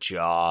good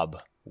job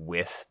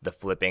with the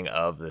flipping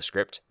of the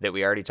script that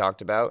we already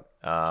talked about.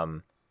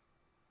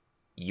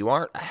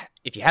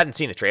 If you hadn't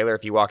seen the trailer,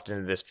 if you walked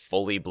into this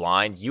fully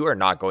blind, you are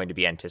not going to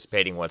be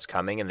anticipating what's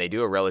coming, and they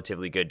do a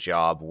relatively good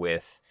job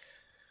with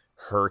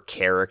her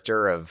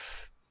character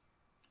of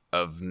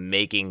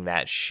making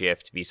that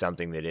shift be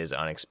something that is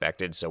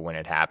unexpected, so when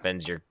it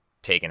happens, you're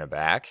taken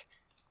aback.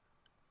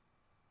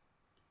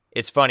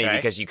 It's funny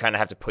because you kind of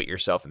have to put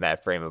yourself in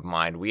that frame of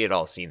mind. We had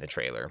all seen the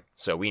trailer,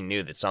 so we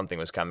knew that something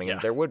was coming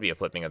and there would be a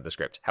flipping of the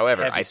script.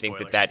 However, I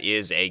think that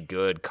is a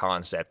good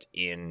concept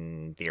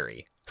in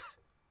theory.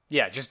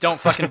 Yeah, just don't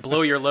fucking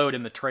blow your load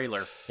in the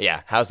trailer.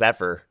 Yeah, how's that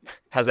for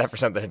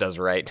something it does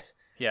right?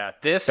 Yeah,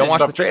 don't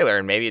watch the trailer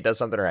and maybe it does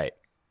something right.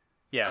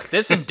 Yeah,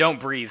 this and Don't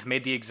Breathe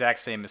made the exact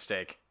same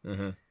mistake.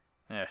 Mm-hmm.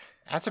 Yeah.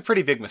 That's a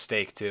pretty big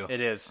mistake too.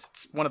 It is.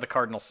 It's one of the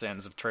cardinal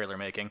sins of trailer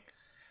making.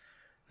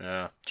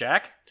 Yeah.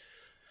 Jack?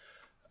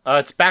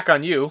 It's back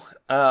on you.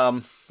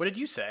 What did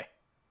you say?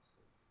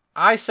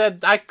 I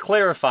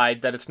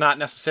clarified that it's not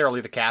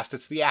necessarily the cast,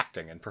 it's the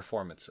acting and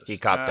performances. He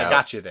copped out. I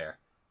got you there.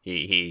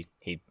 He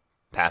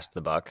passed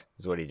the buck,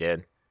 is what he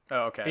did.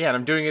 Oh, okay. Yeah, and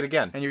I'm doing it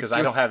again, because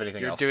I don't have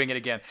anything else. You're doing it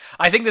again.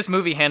 I think this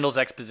movie handles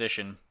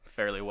exposition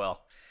fairly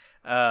well.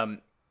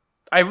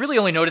 I really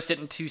only noticed it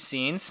in two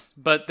scenes,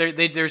 but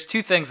there's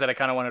two things that I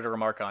kind of wanted to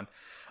remark on.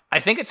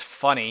 I think it's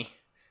funny.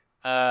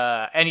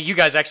 And you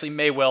guys actually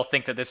may well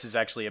think that this is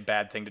actually a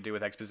bad thing to do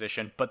with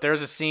exposition, but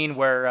there's a scene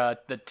where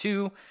the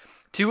two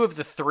of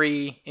the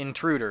three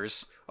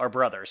intruders are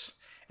brothers,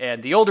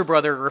 and the older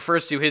brother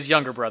refers to his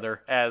younger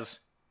brother as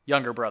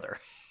younger brother.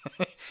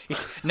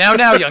 He's now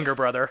younger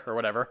brother, or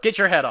whatever. Get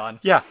your head on.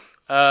 Yeah.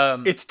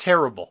 It's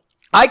terrible.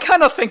 I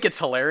kind of think it's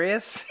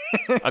hilarious.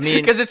 I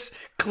mean, because it's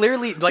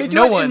clearly like they do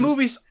no it one in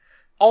movies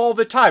all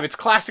the time. It's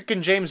classic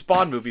in James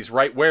Bond movies,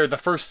 right? Where the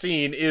first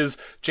scene is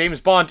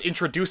James Bond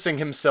introducing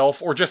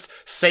himself or just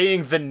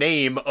saying the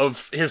name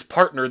of his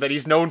partner that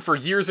he's known for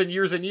years and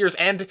years and years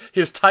and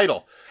his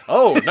title.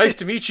 Oh, nice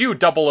to meet you,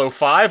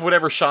 005,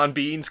 whatever Sean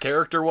Bean's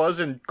character was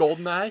in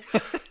GoldenEye.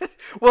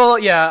 Well,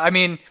 yeah, I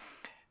mean,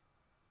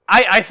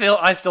 I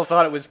still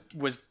thought it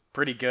was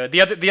pretty good.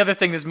 The other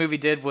thing this movie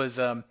did was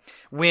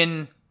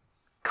when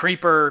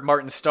Creeper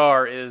Martin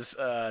Starr is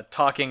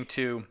talking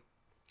to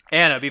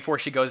Anna before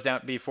she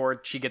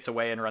gets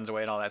away and runs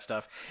away and all that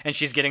stuff, and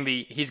he's getting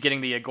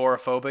the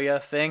agoraphobia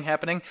thing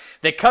happening.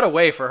 They cut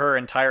away for her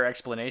entire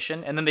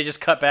explanation, and then they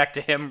just cut back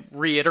to him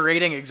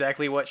reiterating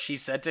exactly what she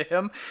said to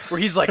him, where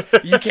he's like,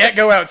 "You can't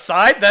go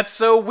outside? That's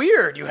so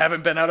weird. You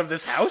haven't been out of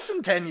this house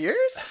in 10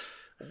 years?"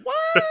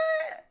 What?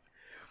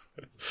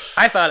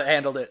 I thought it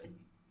handled it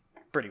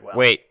pretty well.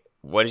 Wait,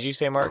 what did you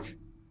say, Mark?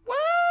 What?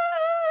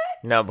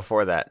 No,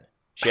 before that.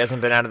 She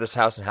hasn't been out of this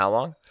house in how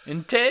long?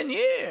 In 10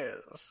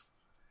 years.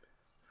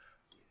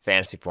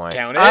 Fantasy point.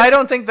 Count it. I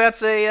don't think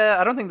that's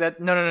I don't think that.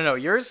 No.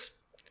 Yours.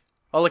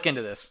 I'll look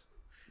into this.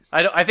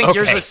 I think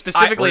yours was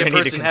specifically a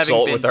person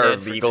having been with our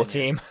dead legal for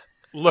 10 years. team.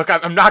 Look,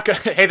 I'm not going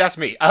to... Hey, that's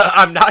me.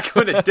 I'm not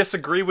going to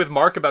disagree with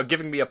Mark about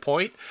giving me a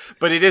point,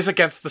 but it is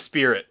against the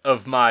spirit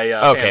of my...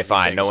 okay,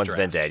 fine. No one's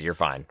been dead. You're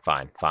fine.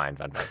 Fine.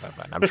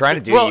 I'm trying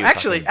to do well,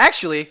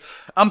 actually,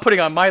 I'm putting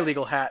on my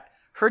legal hat.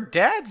 Her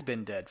dad's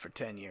been dead for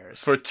 10 years.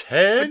 For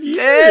 10 years?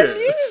 10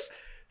 years?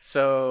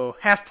 So,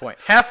 half point.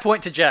 Half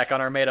point to Jack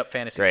on our made-up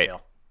fantasy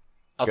scale.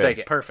 I'll take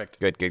it. Perfect.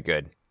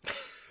 Good.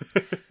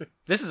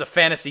 This is a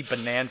fantasy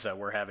bonanza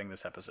we're having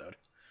this episode.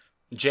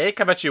 Jake,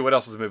 how about you? What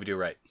else does the movie do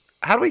right?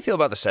 How do we feel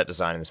about the set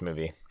design in this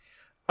movie?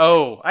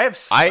 Oh, I have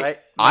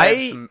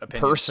some opinions.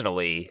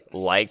 personally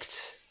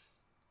liked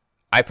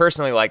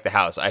the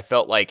house. I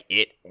felt like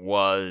it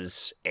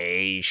was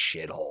a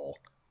shithole.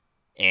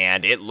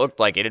 And it looked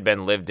like it had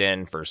been lived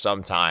in for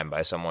some time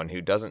by someone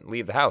who doesn't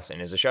leave the house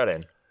and is a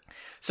shut-in.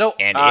 So,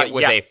 and it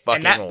was a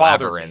fucking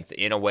labyrinth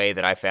in a way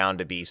that I found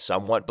to be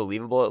somewhat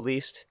believable, at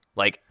least.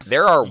 Like,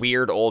 there are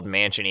weird old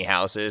mansion-y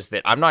houses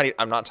that I'm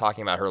not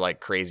talking about her like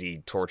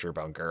crazy torture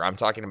bunker. I'm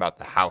talking about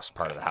the house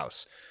part of the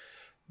house.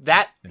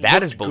 That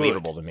is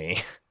believable to me.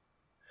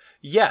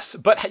 Yes,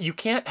 but you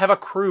can't have a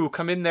crew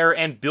come in there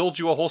and build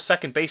you a whole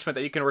second basement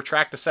that you can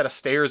retract a set of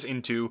stairs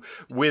into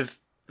with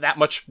that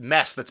much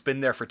mess that's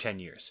been there for 10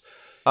 years.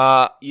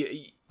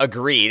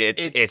 Agreed.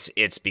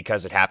 It's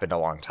because it happened a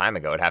long time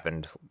ago. It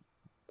happened,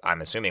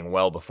 I'm assuming,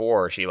 well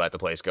before she let the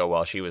place go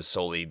while she was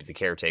solely the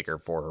caretaker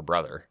for her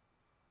brother.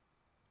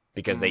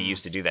 Because they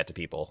used to do that to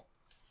people.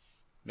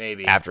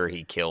 Maybe. After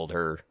he killed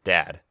her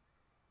dad.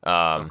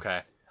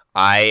 Okay.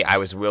 I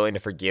was willing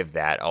to forgive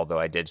that, although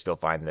I did still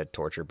find the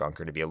torture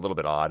bunker to be a little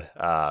bit odd.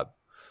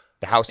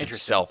 The house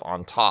itself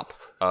on top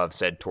of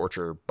said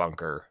torture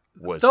bunker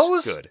was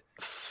good.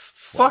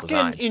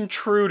 Fucking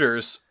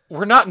intruders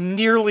were not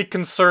nearly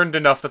concerned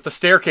enough that the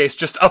staircase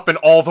just up and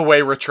all the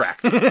way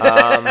retract.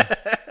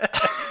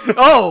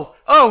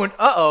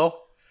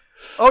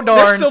 Oh, darn.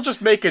 They're still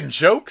just making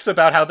jokes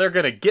about how they're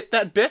going to get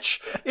that bitch.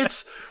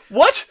 It's...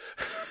 What?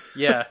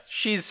 Yeah,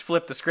 she's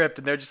flipped the script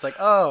and they're just like,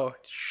 oh,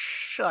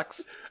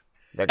 shucks.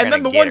 And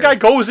then the one guy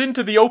goes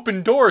into the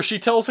open door she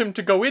tells him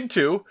to go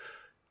into.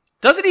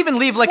 Doesn't even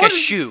leave like a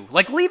shoe.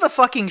 Like, leave a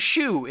fucking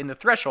shoe in the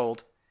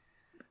threshold.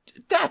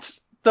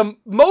 That's the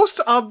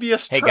most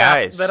obvious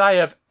trap that I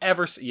have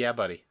ever seen. Yeah,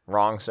 buddy.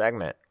 Wrong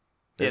segment.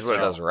 This is what it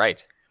does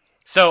right.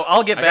 So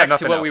I'll get back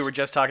to what we were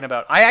just talking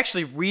about. I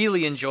actually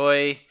really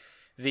enjoy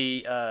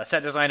the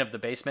set design of the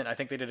basement. I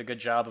think they did a good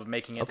job of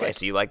making it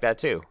so you like that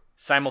too.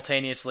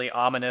 Simultaneously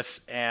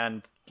ominous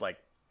and like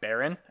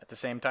barren at the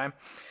same time.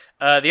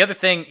 The other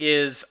thing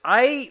is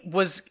I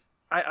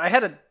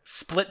had a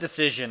split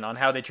decision on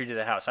how they treated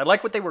the house. I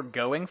like what they were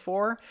going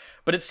for,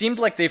 but it seemed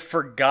like they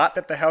forgot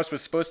that the house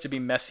was supposed to be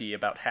messy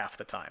about half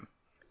the time.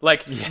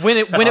 Like, when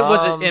it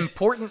was an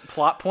important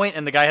plot point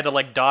and the guy had to,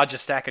 like, dodge a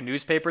stack of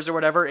newspapers or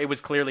whatever, it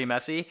was clearly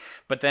messy.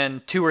 But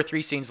then 2 or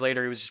 3 scenes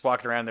later, he was just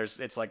walking around,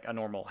 it's like a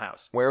normal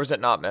house. Where was it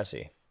not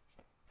messy?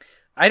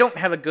 I don't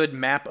have a good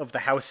map of the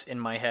house in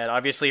my head.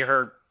 Obviously,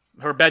 her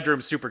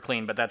bedroom's super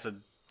clean, but that's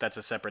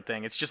a separate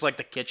thing. It's just like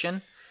the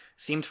kitchen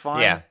seemed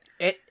fine.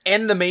 Yeah.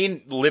 And the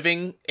main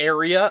living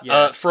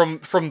area, from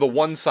the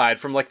one side,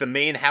 from, like, the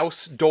main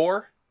house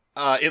door...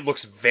 it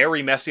looks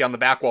very messy on the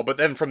back wall, but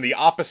then from the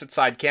opposite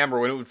side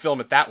camera, when it would film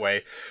it that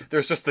way,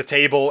 there's just the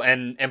table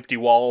and empty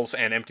walls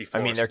and empty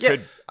floors. I mean,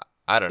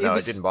 I don't know,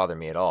 it didn't bother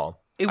me at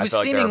all. I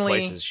felt like there were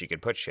places she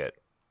could put shit.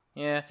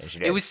 Yeah,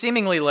 it was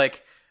seemingly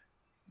like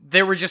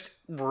there were just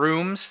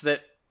rooms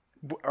that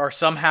are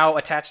somehow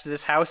attached to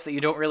this house that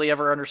you don't really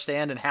ever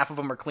understand, and half of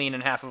them are clean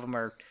and half of them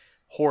are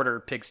hoarder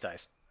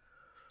pigsties.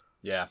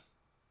 Yeah.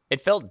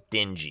 It felt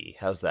dingy.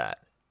 How's that?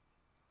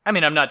 I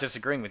mean, I'm not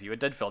disagreeing with you. It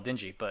did feel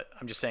dingy, but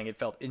I'm just saying it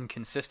felt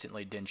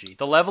inconsistently dingy.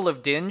 The level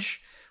of dinge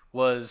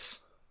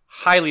was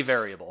highly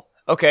variable.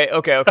 Okay.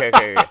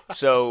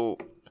 So,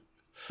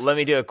 let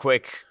me do a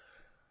quick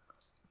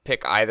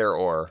pick either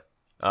or.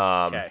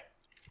 Okay.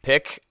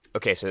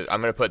 Okay, so I'm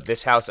going to put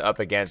this house up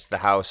against the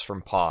house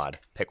from Pod.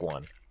 Pick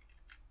one.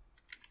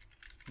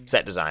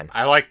 Set design.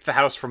 I liked the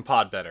house from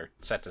Pod better.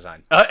 Set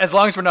design. As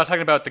long as we're not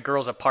talking about the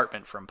girl's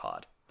apartment from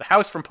Pod. The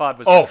house from Pod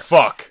was better. Oh,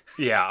 fuck.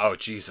 Yeah, oh,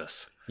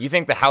 Jesus. You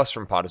think the house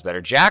from Pod is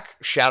better. Jack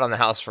shat on the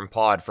house from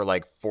Pod for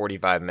like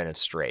 45 minutes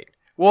straight.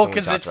 Well,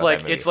 because it's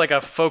like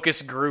a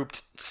focus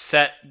grouped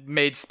set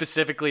made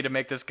specifically to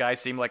make this guy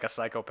seem like a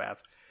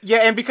psychopath. Yeah,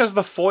 and because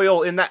the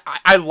foil in that...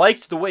 I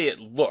liked the way it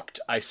looked,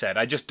 I said.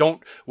 I just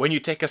don't... When you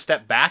take a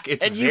step back,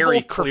 it's and very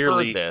you both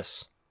clearly...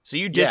 this. So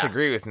you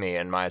disagree with me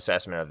in my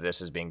assessment of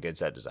this as being good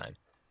set design.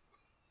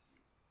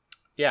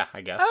 Yeah,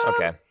 I guess.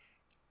 Okay.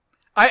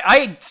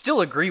 I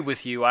still agree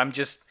with you. I'm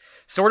just...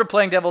 sort of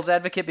playing devil's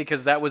advocate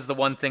because that was the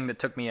one thing that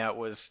took me out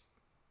was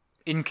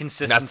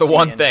inconsistency. That's the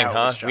one thing,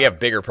 huh? We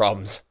have bigger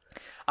problems.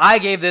 I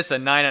gave this a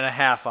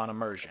 9.5 on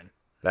immersion.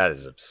 That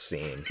is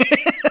obscene.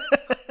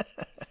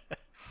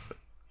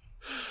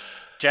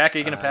 Jack, are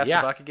you going to pass the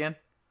buck again?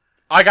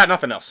 I got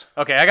nothing else.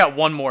 Okay, I got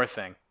one more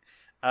thing.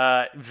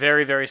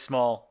 Very, very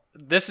small.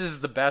 This is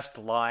the best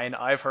line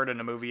I've heard in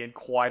a movie in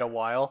quite a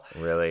while.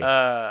 Really?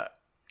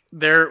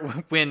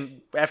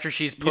 after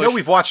she's pushed. You know,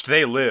 we've watched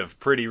They Live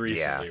pretty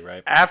recently,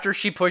 right? After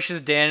she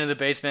pushes Dan in the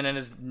basement and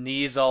his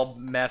knees all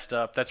messed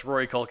up. That's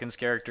Rory Culkin's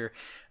character,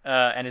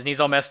 and his knees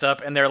all messed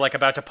up, and they're like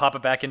about to pop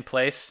it back in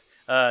place.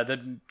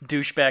 The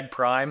douchebag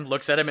Prime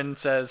looks at him and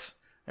says,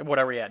 "What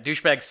are we at?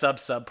 Douchebag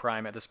sub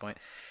Prime at this point."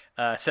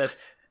 Says,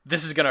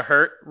 "This is gonna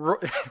hurt."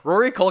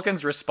 Rory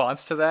Culkin's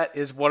response to that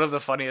is one of the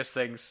funniest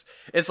things.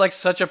 It's like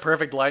such a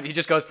perfect line. He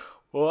just goes,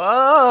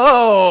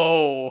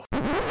 "Whoa!"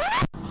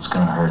 It's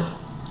gonna hurt.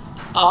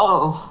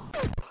 Oh.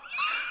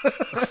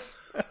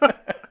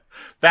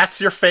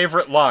 That's your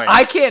favorite line.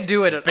 I can't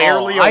do it at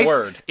Barely all. a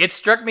word. It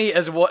struck me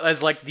as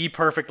like the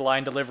perfect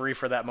line delivery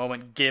for that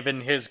moment,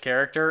 given his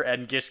character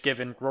and just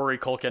given Rory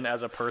Culkin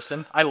as a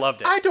person. I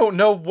loved it. I don't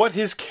know what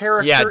his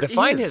character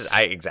define is.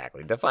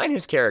 Define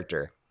his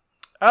character.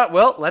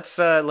 Well,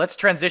 let's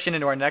transition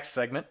into our next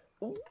segment.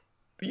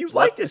 You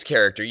liked his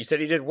character. You said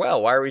he did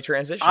well. Why are we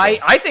transitioning?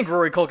 I think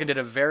Rory Culkin did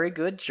a very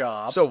good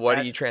job. So what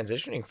are you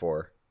transitioning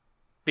for?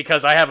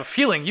 Because I have a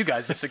feeling you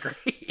guys disagree.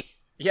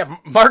 Yeah,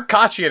 Mark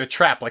caught you in a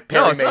trap like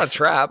Perry No, it's Mason. not a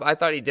trap. I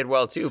thought he did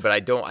well too, but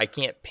I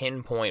can't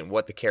pinpoint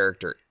what the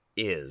character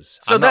is.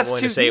 So I'm that's not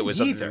going too to say it was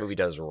something either. the movie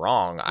does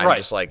wrong. I'm Right.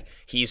 just like,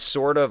 he's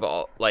sort of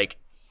like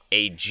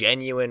a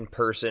genuine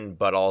person,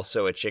 but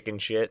also a chicken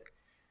shit.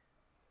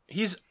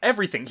 He's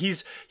everything.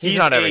 He's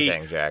not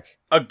everything, Jack.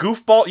 A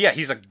goofball. Yeah,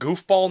 he's a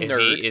goofball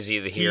nerd. Is he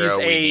the hero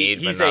we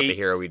need, but not the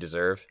hero we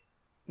deserve?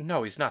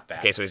 No, he's not that.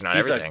 Okay, so he's not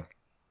everything.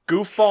 A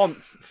goofball.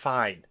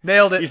 Fine.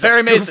 Nailed it. He's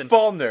Perry a Mason.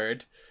 goofball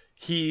nerd.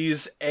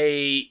 He's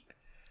a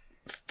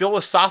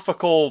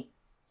philosophical,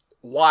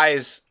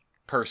 wise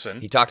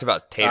person. He talked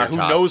about tater tots.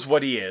 Who knows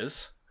what he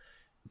is.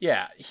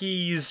 Yeah,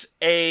 he's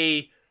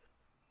a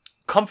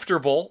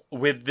comfortable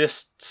with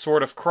this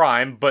sort of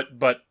crime, but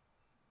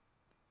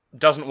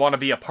doesn't want to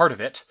be a part of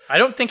it. I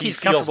don't think He he's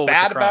feels comfortable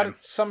bad with the crime. about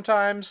it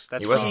sometimes.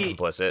 That's He wasn't fine.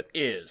 complicit.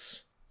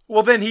 Is.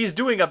 Well, then he's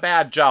doing a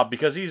bad job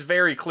because he's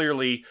very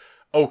clearly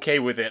okay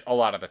with it a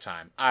lot of the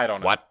time. I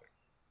don't know. What?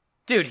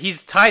 Dude, he's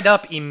tied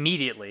up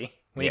immediately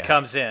when he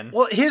comes in.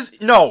 Well,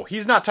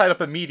 he's not tied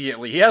up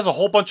immediately. He has a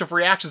whole bunch of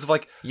reactions of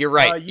like, You're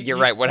right. you- You're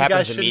right. What you guys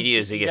happens shouldn't- immediately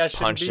is he you guys gets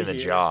shouldn't punched be in the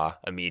here. jaw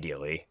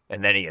immediately,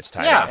 and then he gets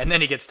tied Yeah. up. And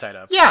then he gets tied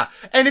up. Yeah,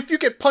 and if you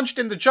get punched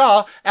in the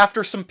jaw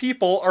after some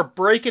people are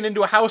breaking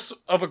into a house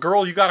of a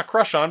girl you got a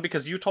crush on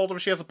because you told them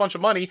she has a bunch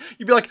of money,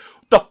 you'd be like,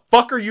 "The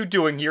fuck are you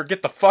doing here?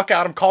 Get the fuck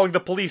out! I'm calling the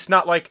police."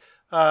 Not like,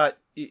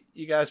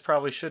 you guys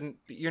probably shouldn't.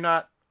 You're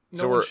not.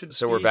 So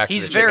we're back to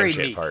He's the very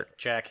chicken shit meek, part.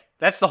 Jack.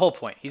 That's the whole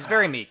point. He's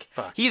very meek.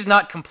 fuck. He's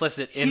not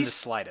complicit in the He's-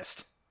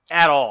 slightest.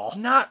 At all.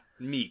 Not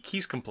meek.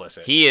 He's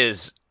complicit. He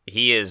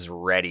is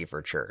ready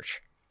for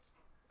church.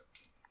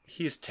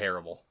 He's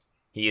terrible.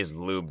 He is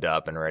lubed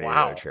up and ready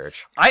Wow. to go to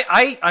church.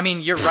 I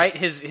mean, you're right.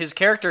 His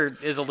character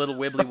is a little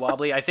wibbly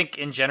wobbly. I think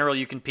in general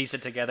you can piece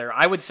it together.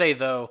 I would say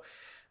though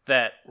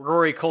that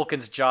Rory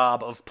Culkin's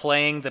job of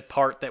playing the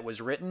part that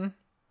was written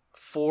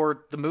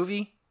for the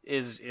movie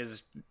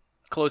is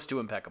close to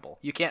impeccable.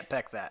 You can't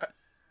peck that.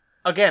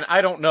 Again, I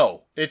don't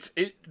know.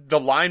 The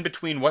line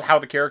between how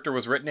the character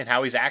was written and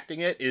how he's acting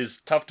it is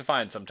tough to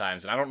find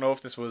sometimes, and I don't know if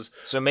this was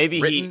So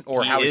maybe written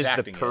or he how he's is the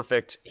acting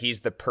perfect.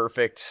 He's the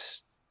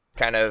perfect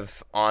kind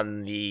of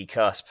on the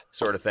cusp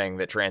sort of thing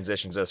that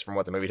transitions us from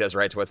what the movie does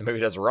right to what the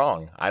movie does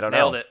wrong. I don't know.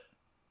 Nailed it.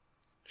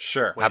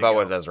 Sure. How about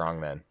what it does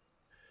wrong then?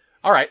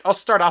 All right, I'll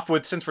start off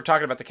with, since we're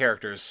talking about the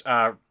characters,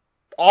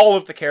 all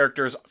of the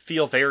characters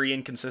feel very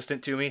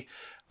inconsistent to me,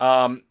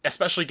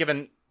 especially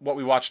given what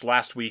we watched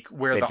last week,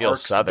 where They the feel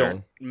arcs Southern.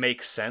 don't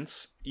make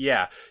sense.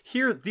 Yeah.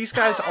 Here, these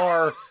guys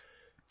are...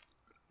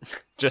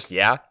 Just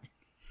yeah,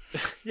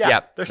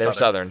 they're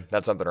Southern.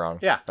 That's something wrong.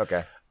 Yeah.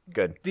 Okay.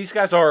 Good. These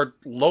guys are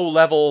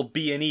low-level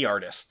B&E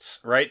artists,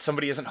 right?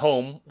 Somebody isn't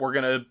home, we're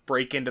going to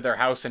break into their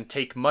house and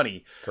take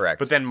money. Correct.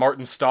 But then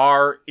Martin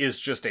Starr is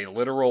just a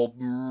literal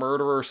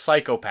murderer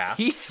psychopath.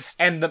 He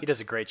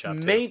does a great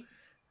job too.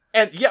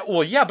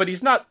 But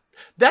he's not...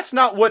 That's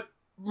not what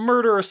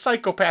murderer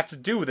psychopaths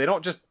do. They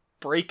don't just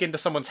break into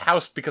someone's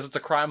house because it's a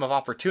crime of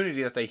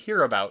opportunity that they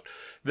hear about.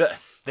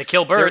 They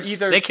kill birds.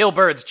 either- They kill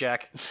birds,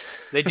 Jack.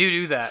 They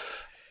do that.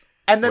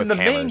 And then With the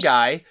main hammers.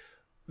 guy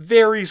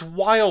varies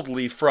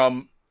wildly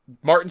from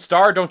Martin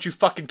Starr, don't you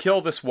fucking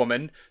kill this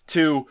woman,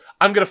 to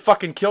I'm gonna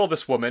fucking kill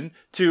this woman,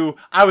 to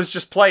I was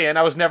just playing,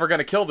 I was never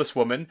gonna kill this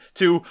woman,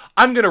 to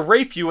I'm gonna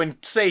rape you and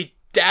say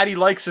daddy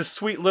likes his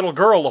sweet little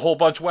girl a whole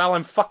bunch while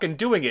I'm fucking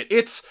doing it.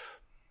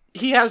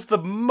 He has the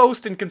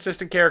most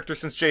inconsistent character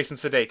since Jason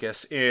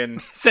Sudeikis in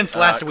Since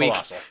last week.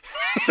 Colossal.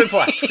 Since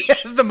last week. He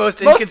has the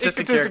most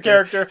inconsistent character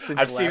character I've seen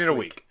last in a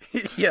week.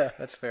 Yeah,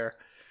 that's fair.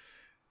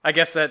 I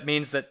guess that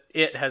means that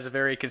it has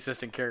very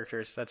consistent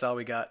characters. That's all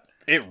we got.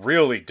 It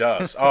really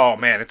does. Oh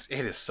man, it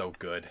is so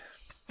good.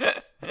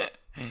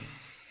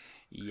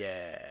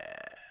 Yeah.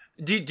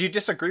 Do you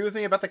disagree with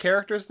me about the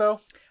characters though?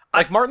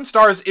 Like Martin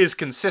Starr's is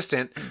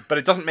consistent, but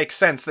it doesn't make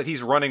sense that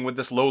he's running with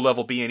this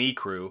low-level B&E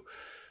crew.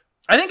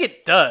 I think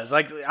it does.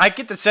 Like, I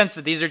get the sense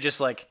that these are just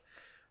like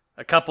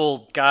a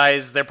couple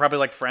guys, they're probably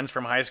like friends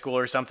from high school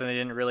or something. They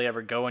didn't really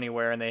ever go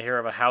anywhere, and they hear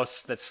of a house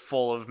that's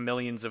full of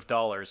millions of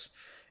dollars.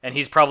 And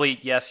he's probably,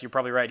 yes, you're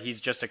probably right, he's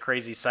just a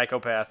crazy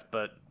psychopath,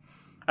 but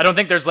I don't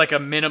think there's like a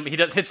minimum.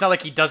 It's not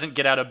like he doesn't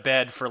get out of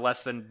bed for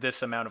less than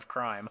this amount of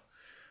crime.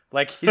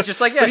 Like, he's just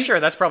like, yeah,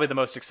 sure, that's probably the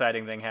most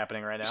exciting thing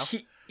happening right now.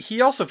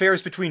 He also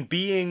varies between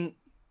being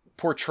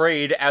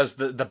portrayed as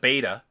the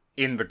beta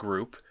in the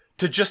group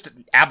to just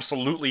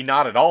absolutely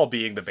not at all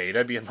being the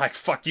beta, being like,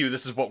 fuck you,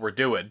 this is what we're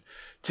doing,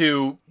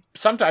 to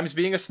sometimes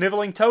being a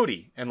sniveling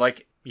toady and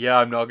like, yeah,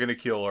 I'm not going to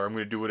kill her, I'm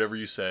going to do whatever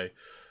you say.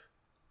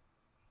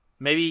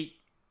 Maybe,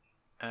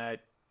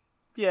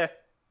 yeah.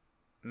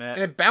 And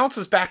it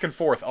bounces back and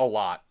forth a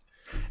lot.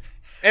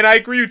 And I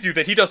agree with you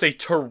that he does a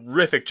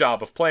terrific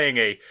job of playing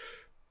a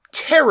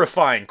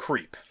terrifying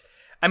creep.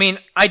 I mean,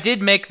 I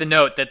did make the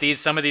note that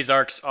some of these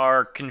arcs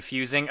are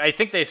confusing. I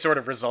think they sort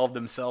of resolve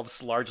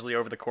themselves largely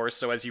over the course,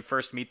 so as you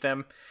first meet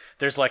them,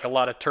 there's like a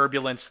lot of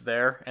turbulence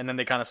there, and then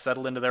they kind of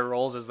settle into their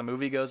roles as the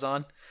movie goes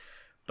on.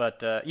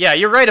 But, yeah,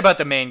 you're right about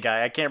the main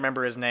guy. I can't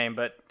remember his name,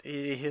 but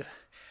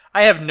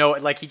I have no...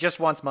 Like, he just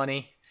wants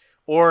money,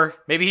 or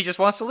maybe he just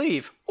wants to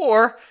leave,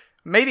 or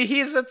maybe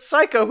he's a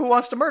psycho who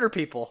wants to murder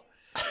people.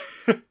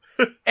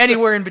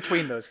 Anywhere in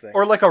between those things.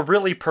 Or like a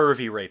really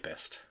pervy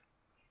rapist.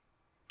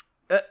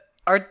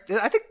 I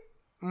think...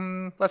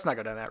 let's not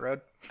go down that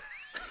road.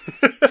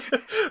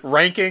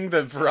 Ranking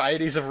the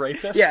varieties of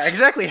rapists? Yeah,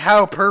 exactly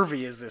how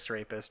pervy is this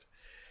rapist?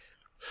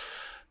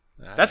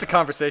 That's a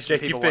conversation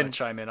Jake, people want to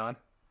chime in on.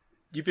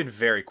 You've been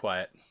very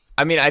quiet.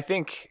 I mean, I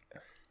think...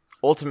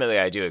 Ultimately,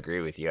 I do agree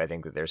with you. I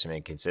think that there's some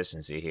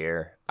inconsistency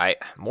here.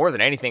 More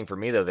than anything for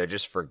me, though, they're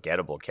just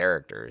forgettable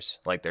characters.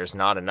 Like, there's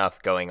not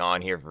enough going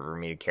on here for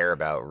me to care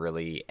about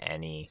really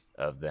any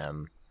of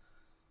them.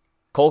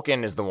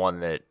 Culkin is the one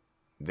that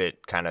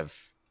kind of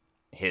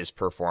his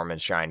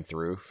performance shined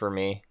through for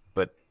me.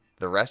 But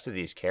the rest of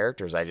these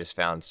characters I just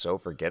found so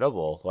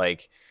forgettable.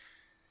 Like,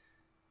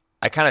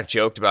 I kind of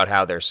joked about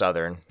how they're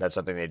Southern. That's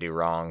something they do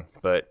wrong.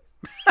 But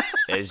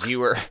as you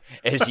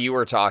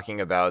were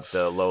talking about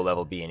the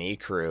low-level B&E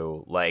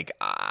crew, like,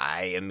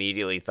 I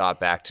immediately thought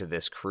back to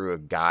this crew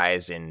of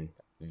guys in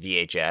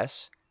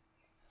VHS.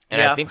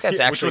 And I think that's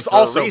actually for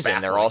a reason.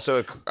 Baffling. They're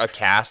also a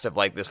cast of,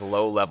 like, this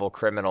low-level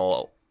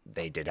criminal.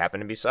 They did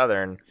happen to be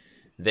Southern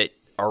that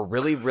are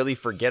really, really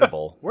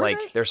forgettable.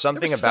 Like, there's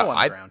something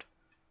about...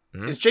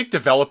 Is Jake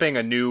developing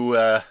a new...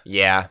 a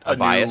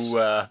bias?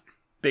 New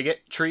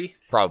bigot tree?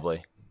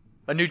 Probably.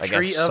 A new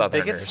tree of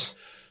bigots?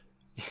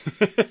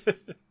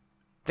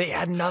 They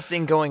had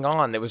nothing going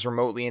on that was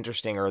remotely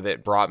interesting or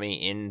that brought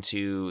me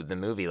into the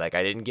movie. Like,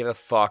 I didn't give a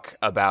fuck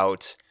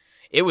about...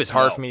 It was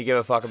hard for me to give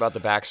a fuck about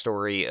the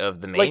backstory of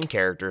the main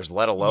characters,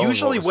 let alone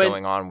what was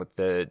going on with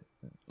the,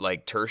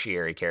 like,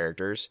 tertiary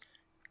characters.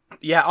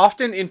 Yeah,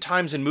 often in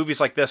times in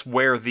movies like this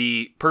where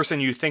the person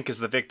you think is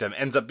the victim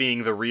ends up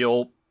being the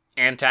real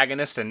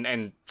antagonist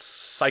and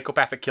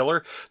psychopathic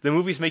killer, the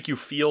movies make you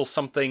feel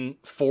something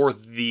for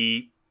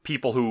the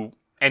people who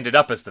ended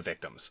up as the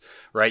victims,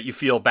 right? You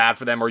feel bad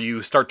for them or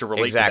you start to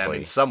relate to them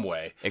in some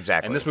way.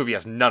 Exactly. And this movie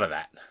has none of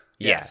that.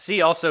 Yeah.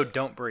 See also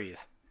Don't Breathe.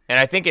 And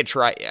I think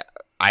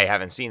I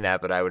haven't seen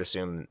that, but I would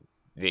assume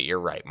that you're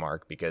right,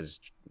 Mark, because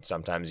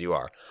sometimes you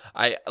are.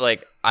 I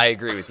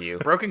agree with you.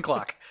 Broken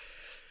clock.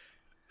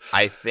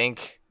 I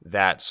think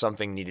that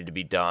something needed to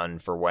be done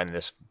for when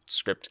this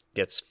script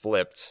gets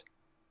flipped.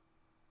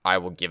 I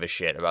will give a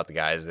shit about the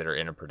guys that are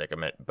in a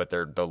predicament, but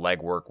the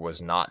legwork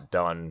was not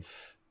done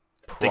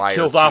prior They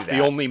killed to off that.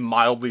 the only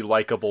mildly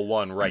likable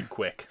one right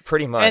quick.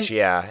 Pretty much,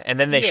 yeah. And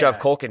then they shoved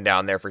Culkin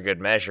down there for good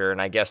measure,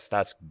 and I guess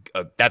that's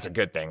a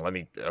good thing.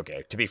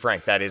 To be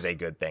frank, that is a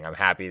good thing. I'm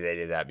happy they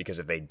did that, because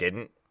if they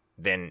didn't,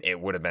 then it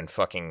would have been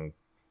fucking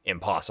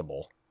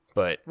impossible.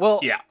 But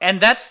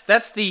and that's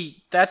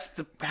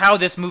how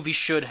this movie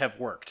should have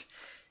worked.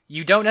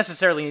 You don't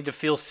necessarily need to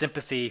feel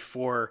sympathy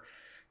for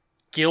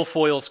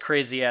Guilfoyle's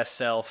crazy ass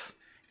self.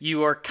 They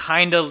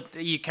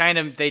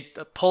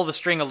pull the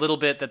string a little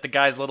bit that the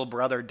guy's little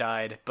brother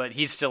died, but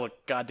he's still a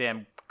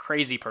goddamn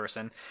crazy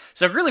person.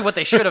 So really what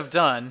they should have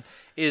done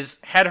is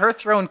had her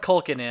thrown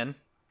Culkin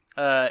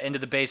into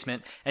the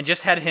basement and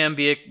just had him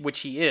be,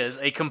 which he is,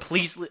 a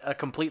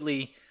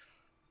completely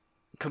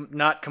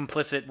not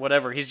complicit,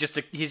 whatever. He's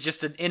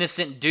just an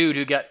innocent dude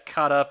who got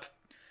caught up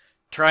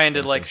trying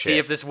to see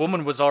if this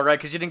woman was all right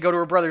because you didn't go to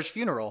her brother's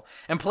funeral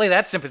and play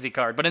that sympathy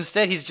card. But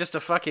instead, he's just a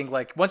fucking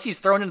once he's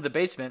thrown into the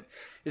basement,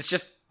 it's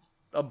just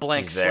a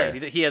blank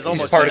slate. He has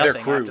almost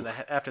nothing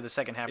after the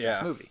second half of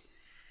this movie.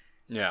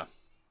 Yeah.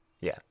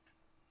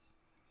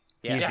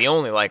 He's the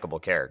only likable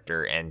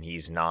character, and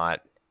he's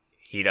not.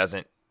 He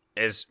doesn't.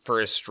 As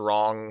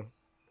strong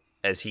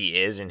as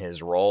he is in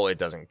his role, it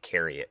doesn't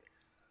carry it.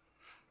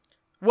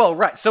 Well,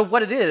 right. So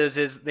what it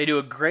is they do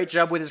a great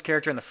job with his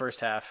character in the first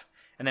half,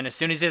 and then as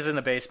soon as he's in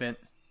the basement,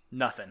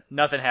 nothing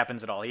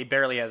happens at all. He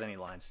barely has any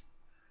lines.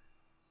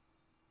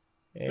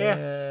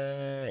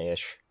 Yeah,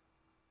 ish.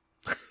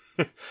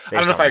 I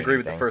don't know if I agree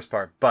with the first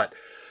part, but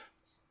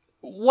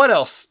what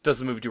else does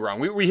the movie do wrong?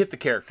 We hit the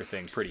character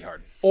thing pretty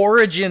hard.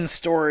 Origin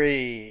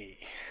story.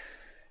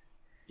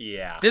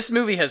 Yeah. This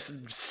movie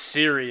has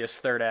serious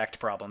third act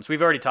problems.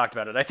 We've already talked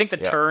about it. I think the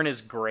turn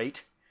is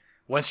great.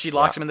 Once she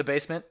locks him in the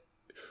basement.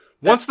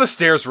 Once the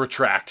stairs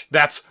retract,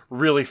 that's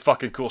really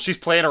fucking cool. She's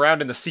playing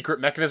around in the secret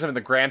mechanism in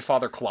the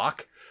grandfather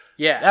clock.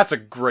 Yeah. That's a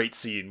great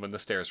scene when the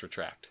stairs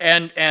retract.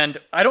 And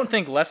I don't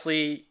think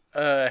Leslie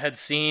had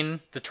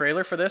seen the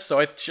trailer for this, so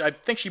I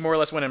think she more or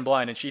less went in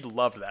blind, and she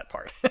loved that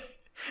part.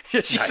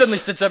 She suddenly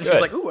sits up and she's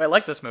like, ooh, I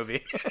like this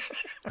movie.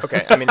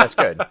 Okay, I mean, that's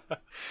good.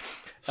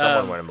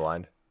 Someone went in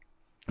blind.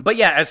 But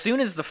yeah, as soon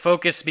as the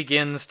focus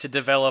begins to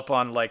develop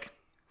on, like,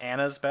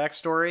 Anna's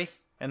backstory,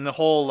 and the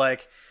whole,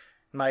 like,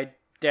 my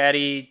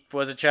daddy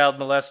was a child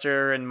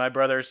molester, and my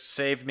brother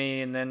saved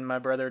me, and then my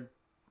brother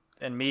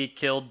and me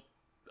killed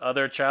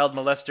other child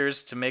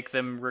molesters to make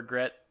them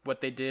regret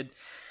what they did.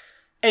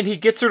 And he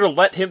gets her to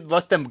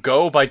let them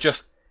go by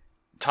just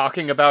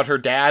talking about her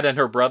dad and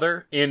her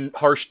brother in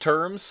harsh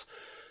terms,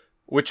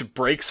 which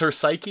breaks her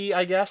psyche,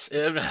 I guess.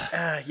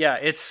 Yeah,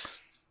 it's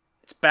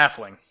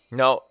baffling.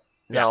 No.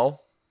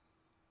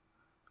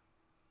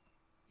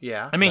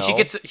 Yeah. I mean, No.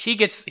 he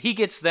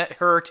gets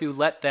her to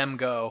let them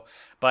go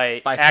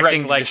by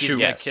acting like he's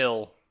gonna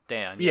kill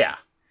Dan. Yeah.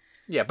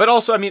 Yeah, but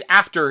also, I mean,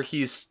 after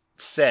he's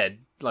said,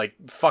 like,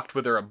 fucked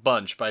with her a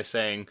bunch by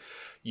saying,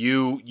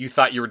 you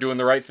thought you were doing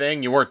the right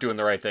thing, you weren't doing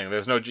the right thing.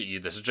 There's no,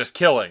 this is just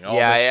killing. All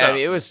this stuff. I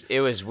mean, it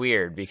was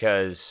weird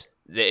because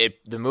the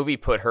movie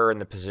put her in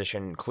the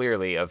position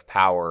clearly of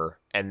power,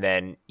 and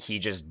then he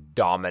just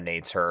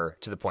dominates her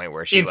to the point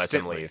where she lets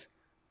him leave.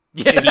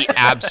 Yeah. He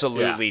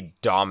absolutely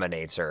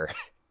dominates her.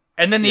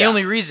 And then the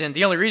only reason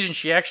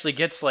she actually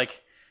gets,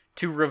 like,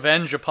 to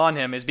revenge upon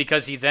him is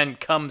because he then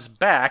comes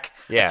back,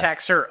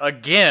 attacks her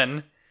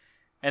again,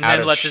 and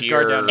then lets his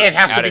guard down. It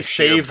has to be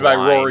saved by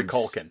Rory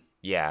Culkin.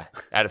 Yeah,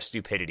 out of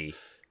stupidity.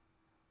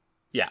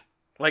 Yeah.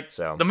 Like,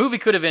 the movie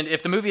could have ended,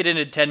 if the movie had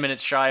ended 10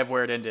 minutes shy of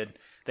where it ended,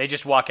 they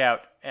just walk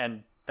out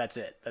and that's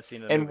it. That's the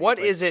end of the movie. And what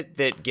is it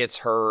that gets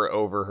her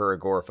over her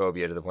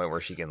agoraphobia to the point where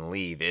she can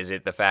leave? Is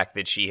it the fact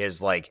that she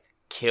has, like,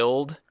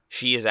 killed?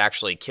 She is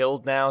actually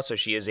killed now, so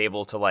she is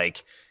able to,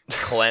 like,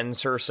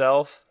 cleanse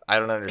herself? I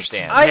don't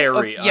understand.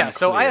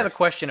 So I have a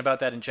question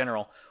about that in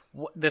general.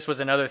 This was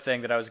another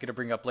thing that I was going to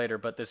bring up later,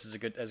 but this is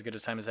as good a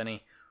time as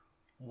any.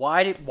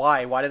 Why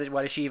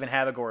does she even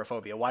have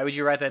agoraphobia? Why would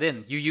you write that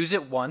in? You use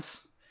it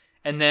once,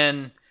 and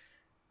then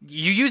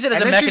you use it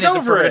as a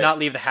mechanism for her to not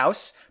leave the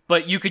house,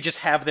 but you could just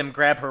have them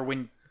grab her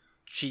when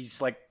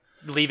she's, like,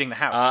 leaving the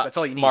house. That's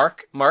all you need.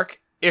 Mark,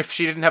 if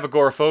she didn't have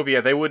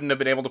agoraphobia, they wouldn't have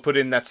been able to put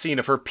in that scene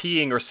of her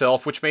peeing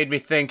herself, which made me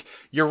think,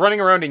 you're running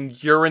around in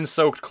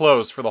urine-soaked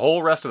clothes for the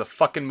whole rest of the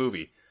fucking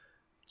movie.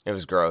 It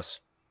was gross.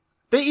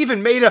 They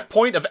even made a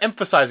point of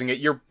emphasizing it.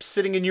 You're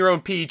sitting in your own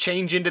pee,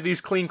 change into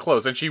these clean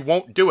clothes, and she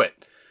won't do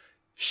it.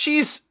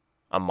 She's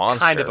a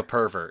monster. Kind of a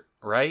pervert,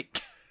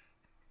 right?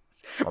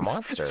 A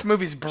monster. This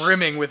movie's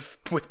brimming with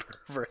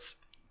perverts.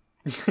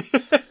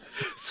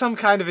 Some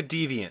kind of a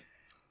deviant.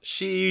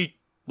 She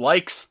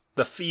likes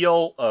the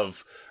feel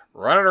of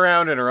running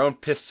around in her own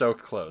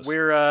piss-soaked clothes.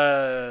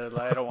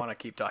 I don't want to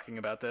keep talking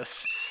about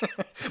this.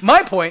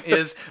 My point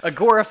is,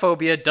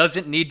 agoraphobia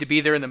doesn't need to be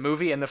there in the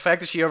movie, and the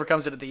fact that she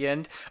overcomes it at the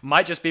end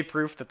might just be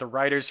proof that the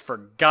writers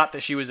forgot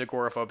that she was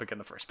agoraphobic in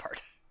the first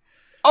part.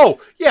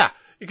 Oh, yeah.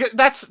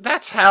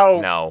 That's how...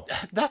 No.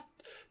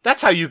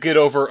 That's how you get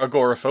over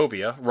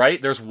agoraphobia, right?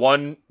 There's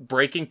one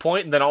breaking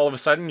point, and then all of a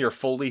sudden you're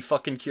fully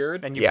fucking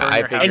cured. And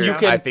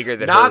I figured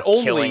that not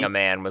her killing a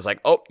man was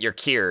like, oh, you're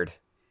cured.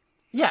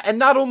 Yeah, and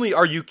not only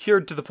are you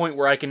cured to the point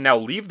where I can now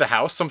leave the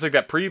house, something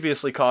that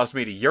previously caused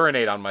me to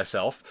urinate on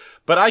myself,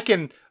 but I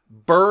can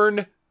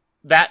burn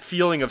that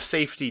feeling of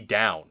safety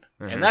down.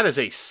 Mm-hmm. And that is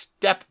a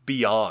step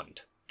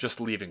beyond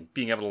just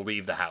being able to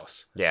leave the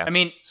house. Yeah. I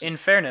mean, in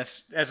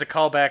fairness, as a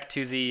callback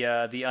to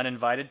the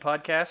Uninvited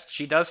podcast,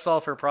 she does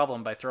solve her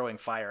problem by throwing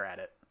fire at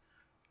it.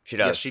 She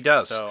does. Yes, she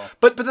does. So...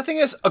 But the thing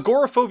is,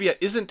 agoraphobia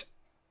isn't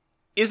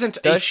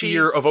a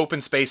fear of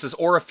open spaces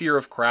or a fear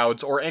of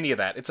crowds or any of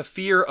that. It's a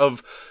fear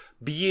of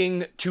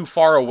being too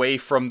far away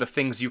from the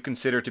things you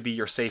consider to be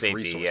your safety,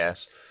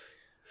 resources.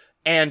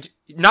 Yeah. And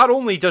not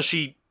only does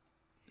she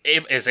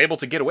is able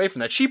to get away from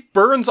that, she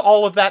burns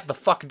all of that the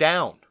fuck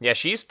down. Yeah,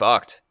 she's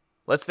fucked.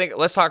 Let's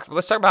talk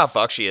about how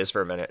fucked she is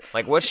for a minute.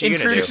 Like, what's she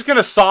gonna do? She's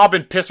gonna sob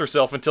and piss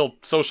herself until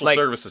social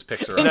services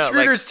picks her up.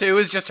 Intruders 2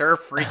 is just her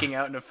freaking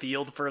out in a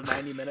field for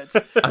 90 minutes.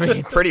 I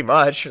mean, pretty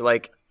much.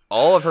 Like,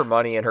 all of her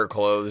money and her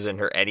clothes and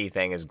her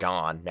anything is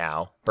gone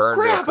now.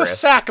 Burned to a crisp. Grab a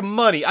sack of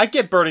money. I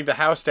get burning the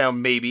house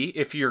down, maybe,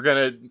 if you're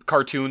gonna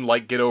cartoon,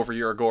 like, get over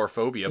your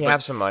agoraphobia. But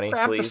have some money,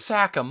 grab please. The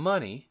sack of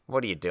money.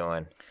 What are you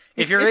doing?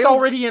 It's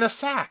already in a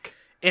sack.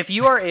 If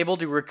you are able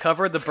to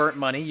recover the burnt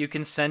money, you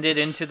can send it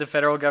into the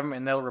federal government,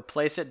 and they'll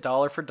replace it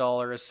dollar for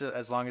dollar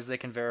as long as they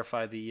can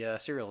verify the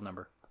serial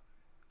number.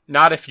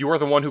 Not if you're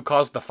the one who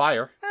caused the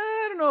fire.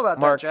 I don't know about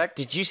Mark, that, Jack.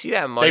 Did you see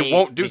that money? They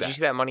won't do that. Did you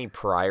see that money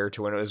prior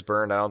to when it was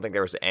burned? I don't think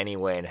there was any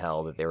way in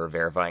hell that they were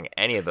verifying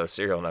any of those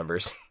serial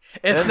numbers.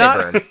 It's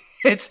not.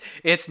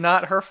 It's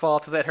not her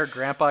fault that her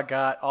grandpa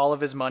got all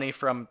of his money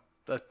from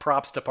the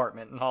props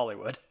department in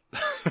Hollywood.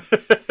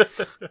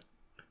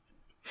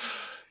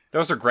 That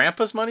was her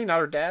grandpa's money,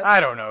 not her dad's? I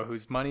don't know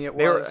whose money it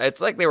was.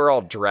 It's like they were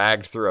all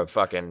dragged through a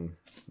fucking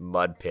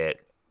mud pit.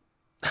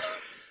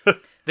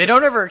 They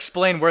don't ever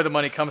explain where the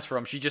money comes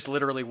from. She just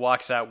literally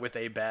walks out with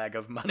a bag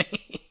of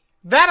money.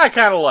 That I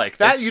kind of like.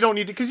 That you don't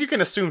need to, because you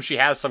can assume she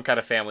has some kind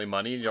of family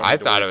money. You don't I need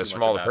to thought worry it was too from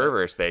much all the about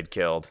perverts they'd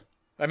killed.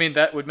 I mean,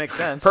 that would make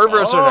sense.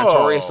 Perverts are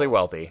notoriously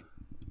wealthy.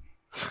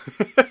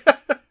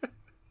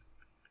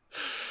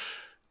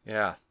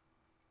 Yeah.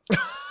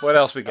 What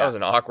else we got? That was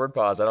an awkward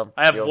pause.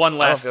 I have one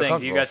last thing.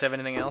 Do you guys have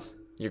anything else?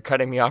 You're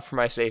cutting me off for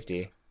my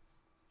safety.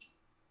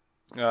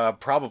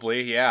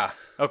 Probably, yeah.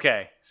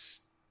 Okay.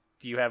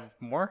 Do you have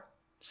more?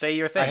 Say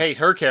your things. I hate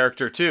her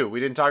character, too. We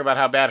didn't talk about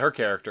how bad her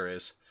character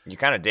is. You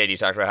kind of did. You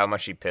talked about how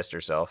much she pissed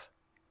herself.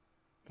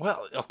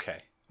 Well,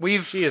 okay.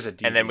 She is a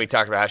deviant. And then we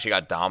talked about how she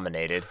got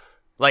dominated.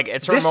 Like,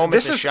 it's her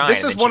moment to shine.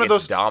 This is one of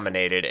those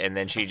dominated, and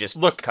then she just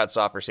cuts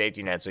off her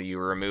safety net, so you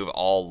remove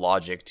all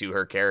logic to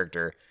her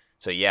character.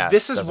 So yeah,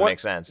 this doesn't make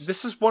sense.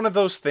 This is one of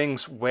those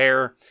things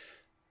where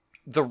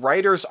the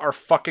writers are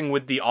fucking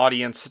with the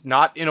audience,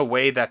 not in a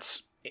way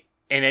that's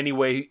in any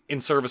way in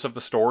service of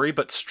the story,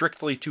 but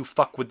strictly to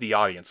fuck with the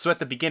audience. So at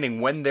the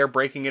beginning, when they're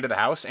breaking into the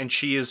house and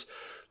she is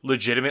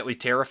legitimately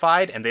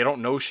terrified and they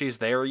don't know she's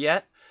there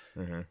yet,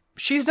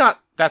 she's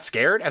not that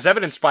scared, as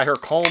evidenced by her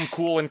calm,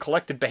 cool, and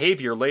collected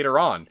behavior later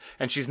on.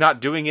 And she's not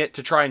doing it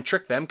to try and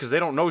trick them because they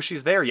don't know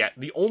she's there yet.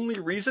 The only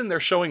reason they're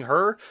showing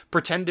her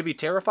pretend to be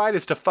terrified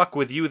is to fuck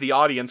with you, the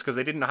audience, because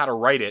they didn't know how to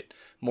write it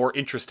more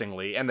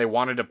interestingly and they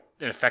wanted an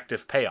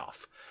effective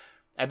payoff.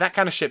 And that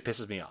kind of shit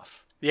pisses me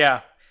off.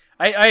 Yeah.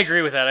 I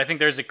agree with that. I think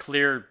there's a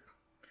clear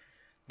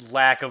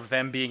lack of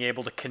them being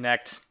able to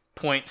connect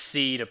point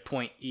C to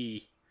point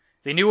E.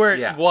 They knew where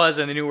it was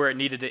and they knew where it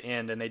needed to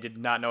end, and they did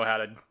not know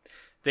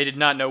they did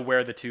not know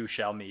where the two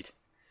shall meet.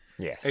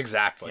 Yes.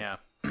 Exactly. Yeah.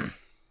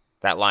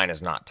 That line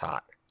is not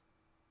taught.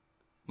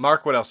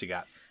 Mark, what else you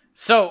got?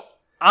 So,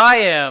 I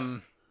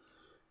am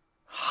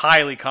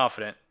highly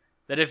confident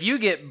that if you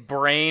get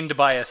brained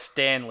by a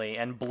Stanley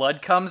and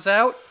blood comes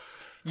out,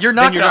 you're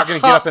not going to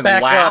get up and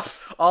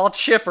laugh, all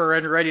chipper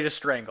and ready to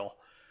strangle.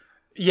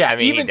 Yeah, I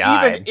mean,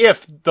 even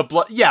if the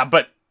blood... Yeah,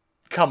 but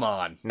come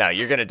on. No,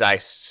 you're going to die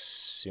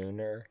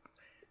sooner.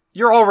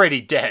 You're already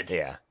dead.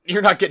 Yeah.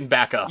 You're not getting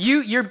back up.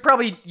 You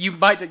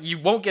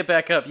won't get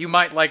back up. You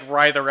might like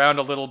writhe around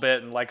a little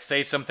bit and like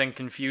say something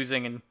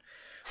confusing and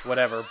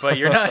whatever, but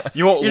you're not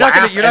you're not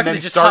going to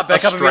just hop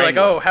back up and be like,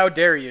 "Oh, how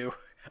dare you?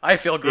 I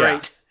feel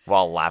great." Yeah.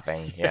 While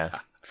laughing. Yeah.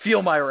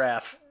 Feel my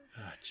wrath.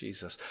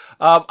 Jesus.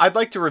 I'd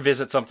like to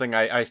revisit something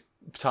I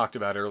talked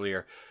about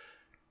earlier.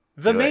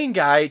 The main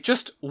guy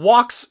just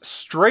walks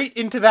straight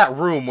into that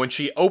room when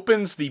she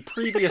opens the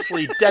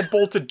previously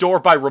deadbolted door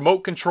by remote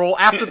control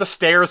after the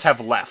stairs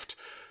have left.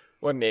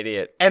 What an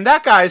idiot. And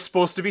that guy is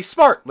supposed to be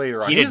smart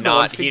later on. He did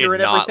not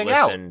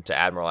listen to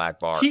Admiral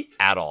Akbar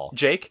at all.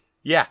 Jake,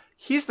 yeah,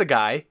 he's the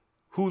guy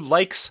who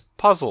likes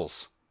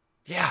puzzles.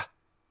 Yeah.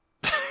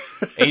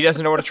 And he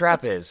doesn't know what a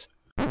trap is.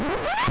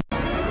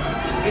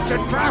 It's a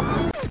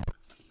trap!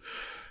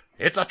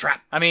 It's a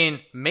trap. I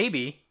mean,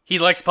 maybe he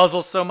likes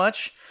puzzles so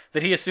much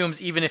that he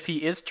assumes even if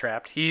he is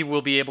trapped, he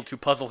will be able to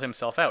puzzle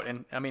himself out.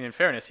 And, I mean, in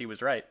fairness, he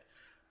was right.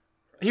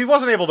 He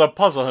wasn't able to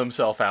puzzle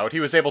himself out. He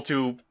was able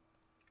to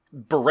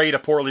berate a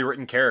poorly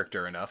written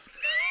character enough.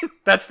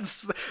 That's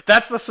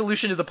the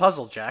solution to the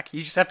puzzle, Jack.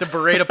 You just have to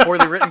berate a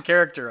poorly written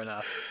character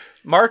enough.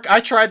 Mark, I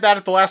tried that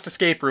at the last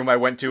escape room I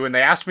went to, and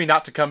they asked me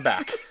not to come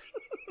back.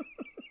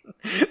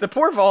 The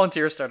poor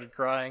volunteer started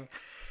crying.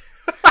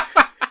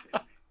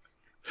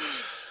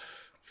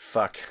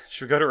 Fuck.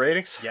 Should we go to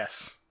ratings?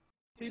 Yes.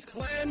 He's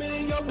climbing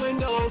in your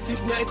windows, he's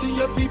snatching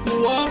your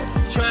people up,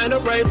 trying to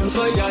rape them,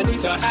 so y'all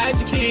need to hide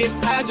your kids,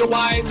 hide your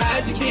wife,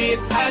 hide your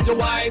kids, hide your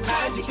wife,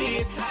 hide your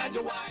kids, hide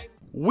your wife.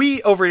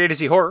 We, over at A to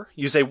Z Horror,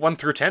 use a 1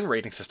 through 10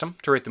 rating system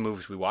to rate the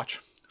movies we watch.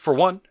 For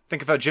one,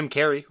 think of how Jim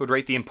Carrey would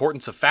rate The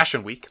Importance of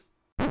Fashion Week.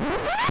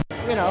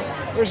 You know,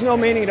 there's no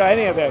meaning to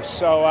any of this,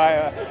 so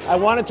I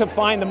wanted to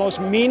find the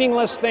most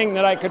meaningless thing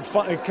that I could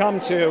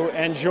come to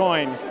and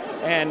join,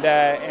 and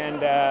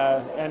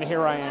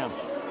here I am.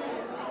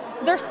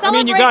 I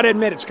mean, you gotta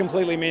admit it's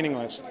completely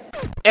meaningless.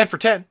 And for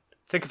 10,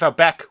 think of how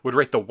Beck would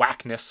rate the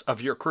whackness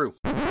of your crew.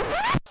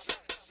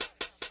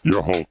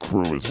 Your whole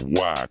crew is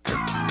whack.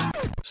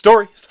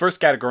 Story is the first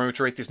category in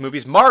which we rate these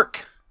movies.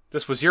 Mark,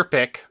 this was your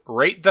pick.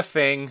 Rate The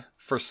Thing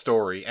for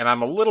story. And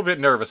I'm a little bit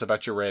nervous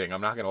about your rating.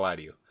 I'm not going to lie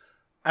to you.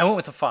 I went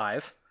with a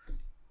 5.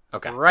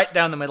 Okay. Right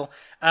down the middle.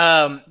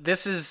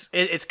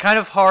 It's kind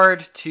of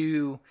hard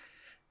to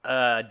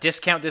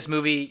discount this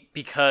movie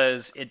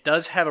because it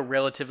does have a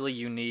relatively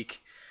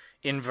unique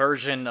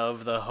inversion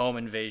of the home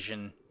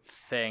invasion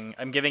thing.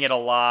 I'm giving it a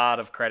lot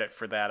of credit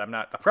for that.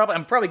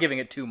 I'm probably giving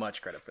it too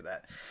much credit for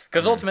that.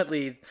 Because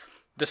ultimately,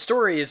 the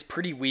story is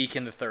pretty weak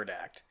in the third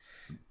act.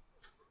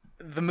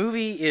 The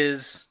movie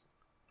is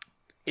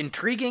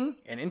intriguing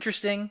and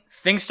interesting.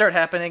 Things start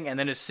happening, and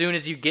then as soon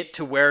as you get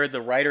to where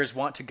the writers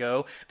want to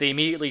go, they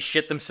immediately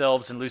shit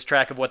themselves and lose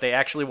track of what they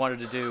actually wanted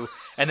to do,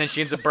 and then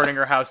she ends up burning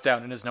her house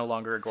down and is no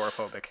longer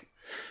agoraphobic.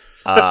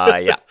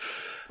 Yeah.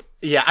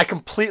 Yeah, I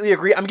completely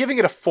agree. I'm giving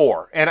it a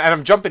 4, and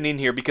I'm jumping in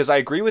here because I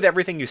agree with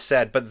everything you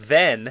said, but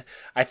then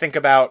I think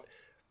about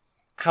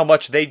how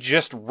much they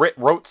just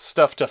wrote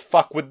stuff to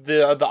fuck with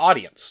the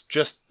audience,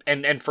 just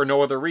and for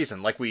no other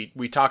reason, like we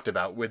talked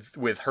about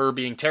with her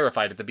being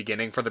terrified at the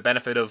beginning for the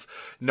benefit of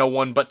no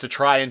one but to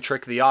try and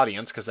trick the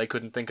audience because they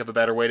couldn't think of a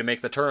better way to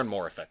make the turn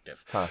more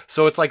effective.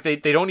 So it's like they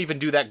don't even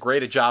do that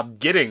great a job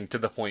getting to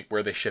the point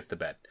where they shit the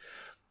bed.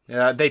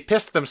 They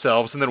pissed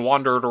themselves and then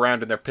wandered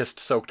around in their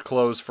piss-soaked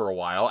clothes for a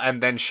while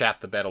and then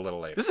shat the bed a little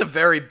later. This is a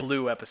very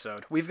blue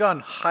episode. We've gone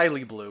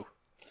highly blue.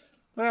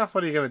 Well,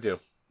 what are you going to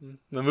do?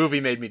 The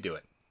movie made me do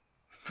it.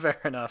 Fair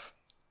enough.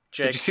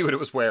 Jake. Did you see what it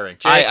was wearing?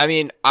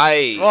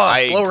 I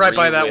blow right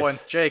by that with, one.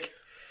 Jake.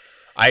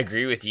 I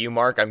agree with you,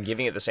 Mark. I'm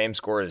giving it the same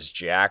score as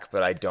Jack,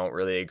 but I don't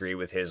really agree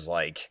with his,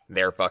 like,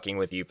 they're fucking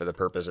with you for the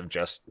purpose of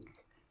just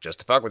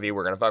to fuck with you.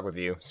 We're going to fuck with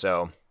you.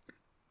 So,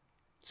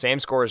 same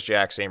score as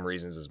Jack, same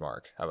reasons as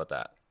Mark. How about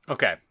that?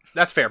 Okay,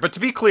 that's fair. But to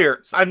be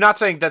clear, I'm not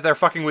saying that they're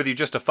fucking with you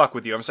just to fuck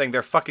with you. I'm saying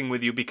they're fucking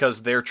with you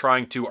because they're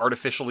trying to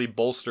artificially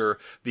bolster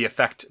the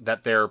effect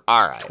that their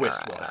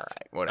twist will have. All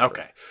right, whatever.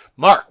 Okay.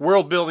 Mark,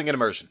 world building and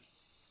immersion.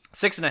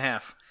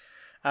 6.5.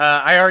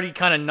 I already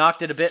kind of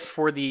knocked it a bit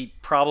for the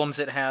problems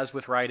it has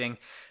with writing.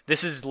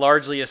 This is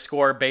largely a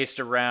score based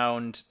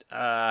around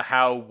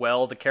how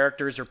well the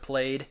characters are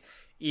played,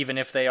 even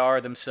if they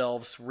are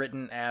themselves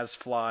written as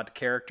flawed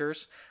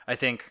characters. I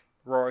think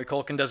Rory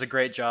Culkin does a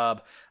great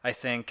job. I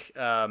think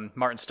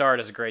Martin Starr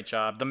does a great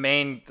job.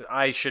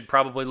 I should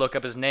probably look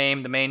up his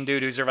name. The main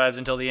dude who survives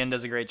until the end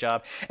does a great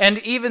job. And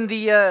even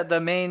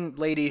the main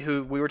lady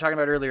who we were talking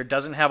about earlier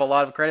doesn't have a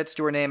lot of credits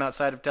to her name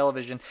outside of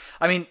television.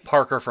 I mean,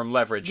 Parker from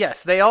Leverage.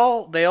 Yes, they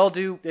all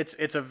do.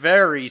 It's a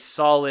very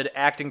solid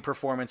acting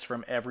performance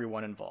from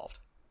everyone involved.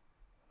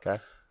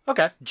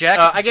 Okay.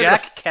 Jack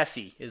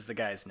Kesey is the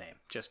guy's name,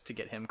 just to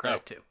get him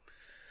credit too.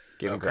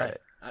 Give him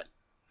credit.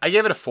 I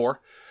gave it a 4.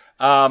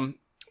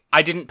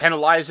 I didn't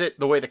penalize it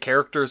the way the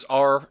characters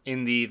are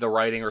in the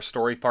writing or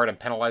story part. I'm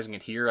penalizing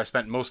it here. I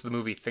spent most of the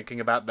movie thinking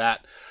about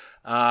that.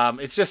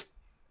 It's just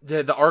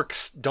the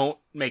arcs don't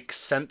make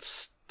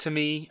sense to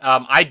me.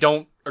 I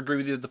don't agree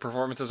with you that the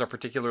performances are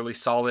particularly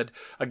solid.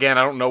 Again,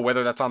 I don't know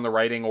whether that's on the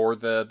writing or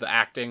the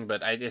acting,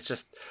 but it's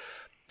just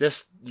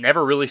this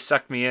never really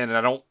sucked me in, and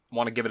I don't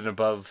want to give it an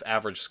above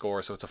average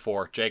score, so it's a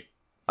 4. Jake?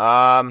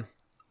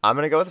 I'm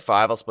going to go with a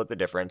 5. I'll split the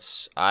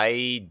difference.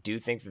 I do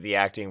think that the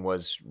acting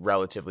was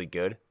relatively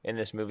good in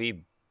this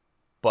movie,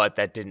 but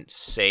that didn't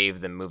save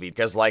the movie.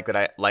 Because like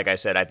I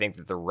said, I think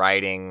that the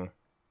writing,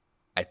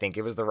 I'm going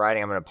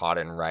to pot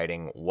it in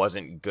writing,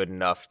 wasn't good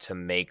enough to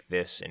make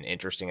this an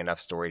interesting enough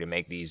story, to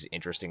make these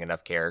interesting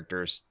enough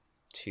characters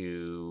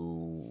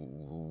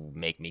to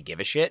make me give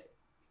a shit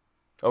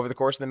over the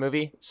course of the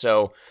movie.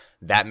 So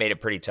that made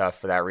it pretty tough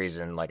for that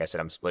reason. Like I said,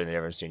 I'm splitting the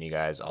difference between you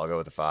guys. I'll go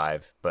with a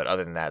 5. But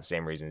other than that,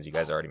 same reasons you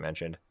guys already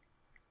mentioned.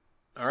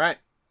 All right.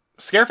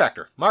 Scare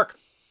factor. Mark.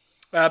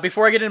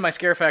 Before I get into my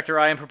scare factor,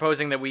 I am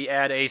proposing that we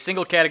add a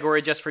single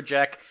category just for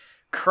Jack.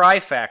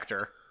 Cry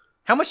factor.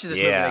 How much did this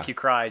movie make you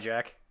cry,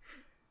 Jack?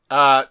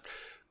 I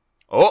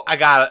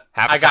got it.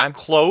 I got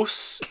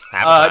close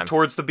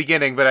towards the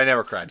beginning, but I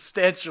never cried.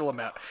 Substantial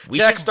amount. We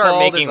Jack should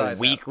start making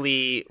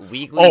weekly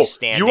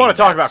standing. You want to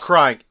talk bets. about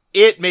crying?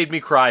 It made me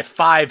cry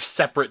 5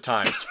 separate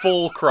times.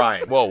 Full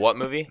crying. Whoa, what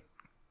movie?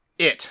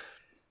 It.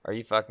 Are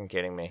you fucking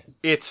kidding me?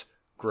 It's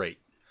great.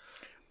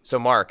 So,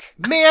 Mark,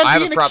 man, I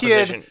have being a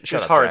proposition. kid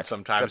is hard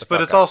sometimes,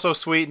 but it's also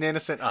sweet and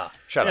innocent.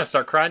 Shut up.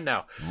 Start crying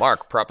now.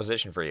 Mark,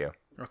 proposition for you.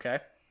 Okay.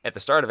 At the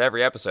start of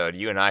every episode,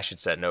 you and I should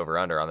set an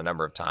over-under on the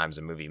number of times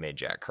a movie made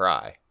Jack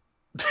cry.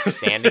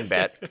 Standing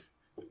bet.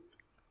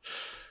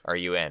 Are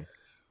you in?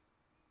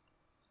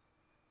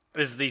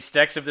 Is the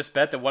stakes of this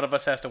bet that one of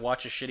us has to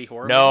watch a shitty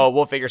horror No, movie?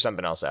 we'll figure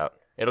something else out.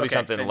 It'll be Okay,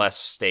 something then- less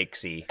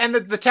stakesy. And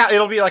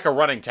it'll be like a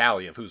running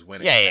tally of who's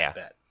winning. Yeah. that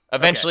bet.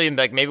 Eventually,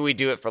 like maybe we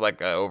do it for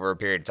like over a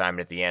period of time, and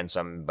at the end,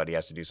 somebody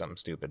has to do something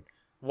stupid.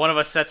 One of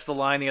us sets the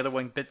line, the other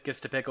one gets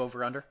to pick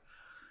over under?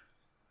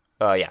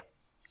 Yeah.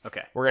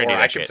 Okay. We're going to Or do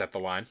that I can shit. set the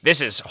line. This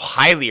is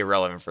highly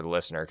irrelevant for the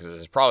listener, because this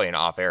is probably an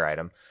off-air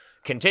item.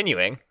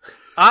 Continuing.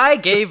 I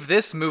gave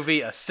this movie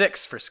a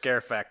 6 for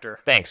scare factor.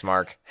 Thanks,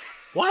 Mark.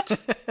 What?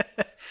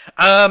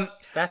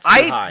 That's too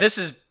high.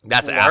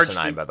 That's largely,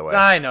 asinine, by the way.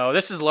 I know.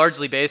 This is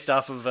largely based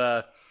off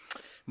of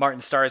Martin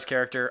Starr's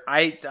character.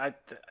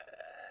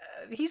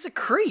 He's a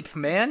creep,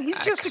 man. He's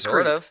just a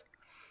sort creep. of.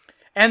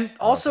 And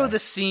also the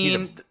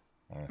scene,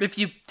 if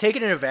you take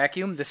it in a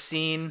vacuum, the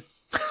scene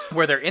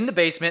where they're in the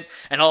basement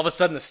and all of a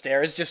sudden the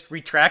stairs just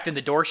retract and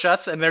the door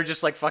shuts and they're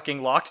just like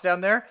fucking locked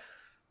down there.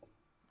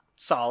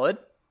 Solid.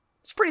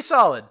 It's pretty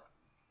solid.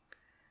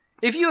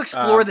 If you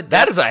explore the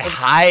That depths is a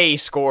high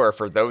score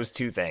for those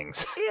two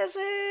things. Is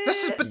it?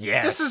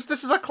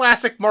 This is a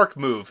classic Mark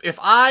move. If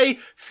I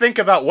think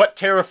about what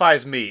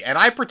terrifies me, and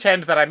I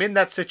pretend that I'm in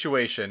that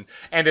situation,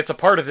 and it's a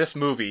part of this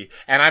movie,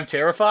 and I'm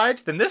terrified,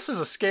 then this is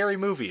a scary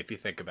movie if you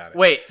think about it.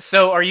 Wait,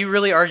 so are you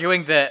really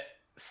arguing that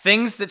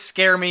things that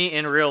scare me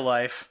in real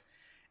life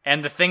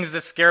and the things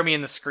that scare me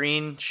in the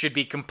screen should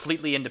be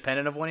completely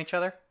independent of each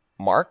other?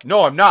 Mark?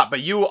 No, I'm not,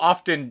 but you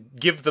often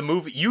give the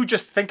movie... You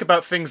just think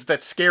about things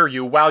that scare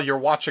you while you're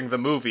watching the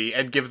movie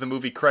and give the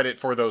movie credit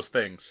for those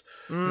things.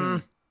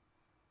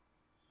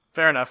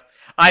 Fair enough.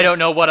 I don't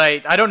know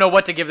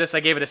what to give this. I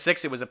gave it a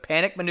 6. It was a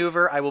panic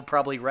maneuver. I will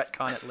probably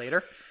retcon it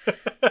later.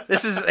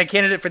 This is a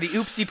candidate for the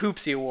Oopsie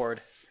Poopsie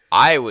Award.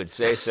 I would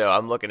say so.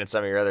 I'm looking at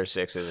some of your other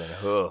 6s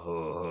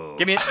and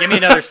Give me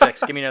another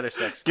 6. Give me another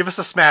 6. Give us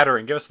a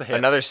smattering. Give us the hits.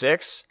 Another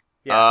 6?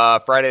 Yeah.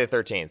 Friday the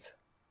 13th.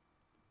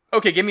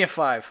 Okay, give me a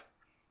 5.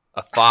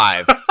 A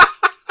 5.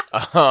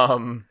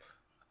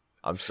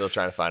 I'm still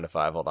trying to find a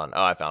 5. Hold on.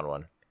 Oh, I found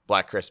one.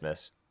 Black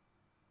Christmas.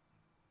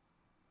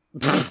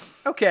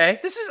 Okay,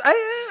 this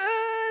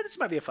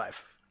might be a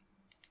 5.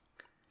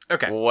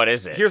 Okay. Well, what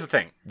is it? Here's the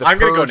thing. I'm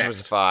going to go next.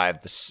 was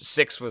 5. The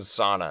 6 was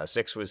Sauna.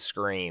 6 was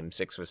Scream.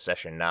 6 was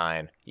Session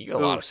 9. You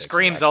got a lot of 6s,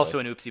 Scream's actually. also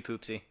an oopsie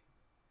poopsie.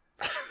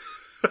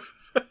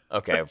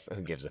 Okay,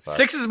 who gives a fuck?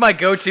 6 is my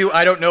go-to.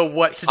 I don't know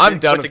what to do. I'm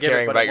done what with to give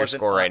caring it, but about it your wasn't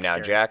score right not now,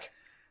 scary. Jack.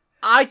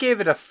 I gave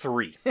it a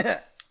 3.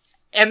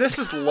 And this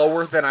is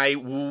lower than I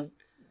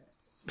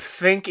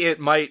think it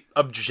might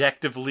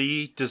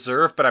objectively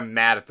deserve, but I'm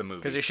mad at the movie.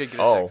 Because you should give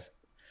it a 6.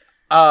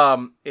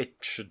 It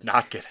should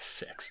not get a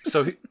 6.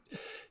 So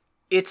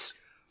it's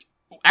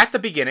at the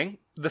beginning,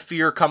 the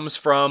fear comes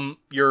from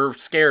you're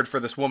scared for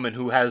this woman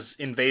who has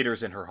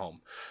invaders in her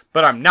home.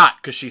 But I'm not,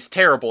 because she's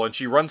terrible and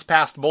she runs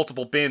past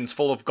multiple bins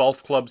full of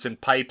golf clubs and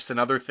pipes and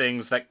other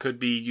things that could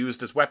be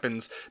used as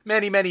weapons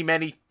many, many,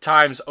 many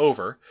times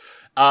over.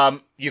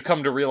 You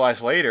come to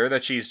realize later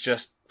that she's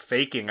just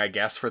faking, I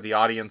guess, for the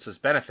audience's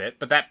benefit,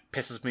 but that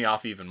pisses me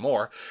off even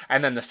more.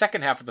 And then the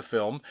second half of the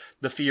film,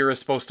 the fear is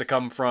supposed to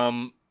come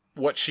from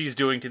what she's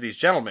doing to these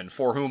gentlemen,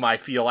 for whom I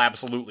feel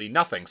absolutely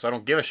nothing, so I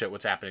don't give a shit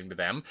what's happening to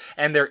them.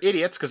 And they're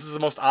idiots, because this is the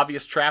most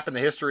obvious trap in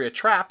the history of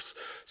traps,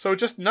 so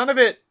just none of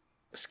it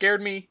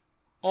scared me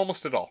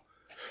almost at all.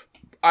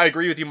 I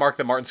agree with you, Mark,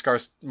 that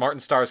Martin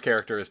Starr's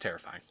character is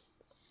terrifying.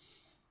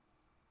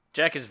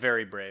 Jack is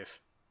very brave.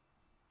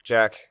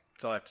 Jack.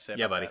 That's all I have to say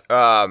Yeah, about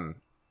buddy.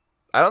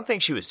 I don't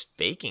think she was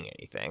faking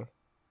anything.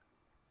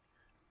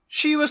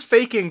 She was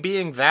faking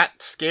being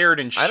that scared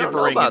and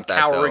shivering and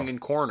cowering in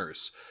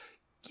corners.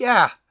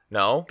 Yeah.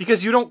 No?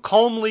 Because you don't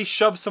calmly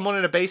shove someone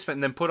in a basement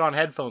and then put on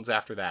headphones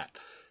after that.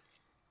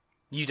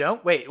 You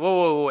don't? Wait,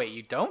 wait,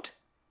 you don't?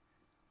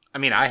 I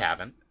mean, I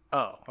haven't.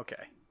 Oh,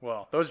 okay.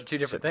 Well, those are two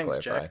different things,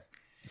 Jack.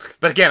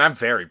 But again, I'm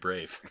very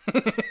brave.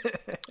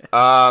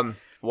 Well,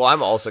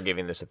 I'm also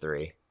giving this a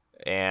 3.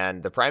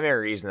 And the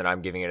primary reason that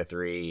I'm giving it a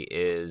 3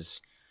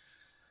 is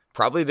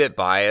probably a bit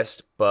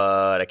biased,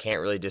 but I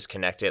can't really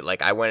disconnect it.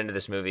 Like, I went into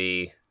this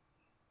movie,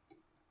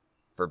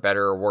 for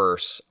better or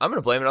worse, I'm going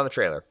to blame it on the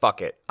trailer.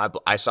 Fuck it.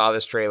 I saw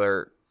this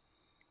trailer.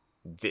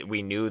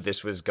 We knew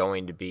this was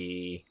going to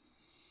be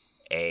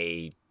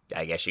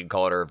I guess you'd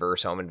call it a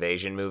reverse home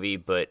invasion movie,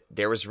 but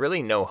there was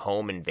really no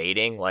home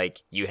invading.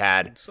 Like, you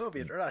had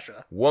Soviet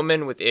Russia.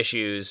 Woman with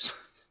issues,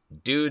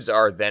 dudes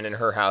are then in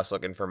her house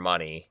looking for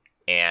money,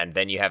 and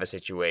then you have a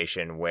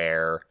situation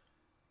where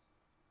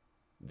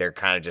they're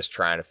kind of just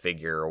trying to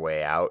figure a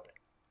way out.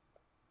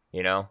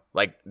 You know?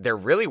 Like, there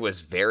really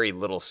was very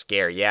little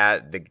scare.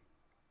 Yeah,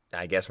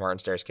 I guess Martin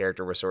Starr's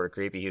character was sort of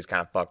creepy. He was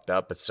kind of fucked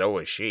up, but so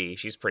was she.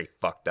 She's pretty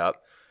fucked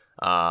up.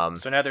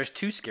 So now there's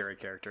 2 scary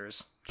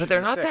characters. But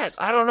they're not 6.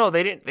 I don't know.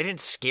 They didn't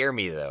scare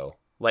me though.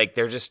 Like,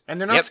 they're just, and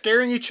they're not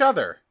scaring each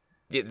other.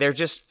 They're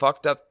just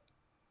fucked up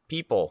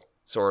people,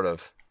 sort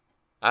of.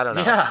 I don't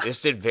know. Yeah.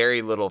 This did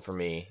very little for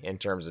me in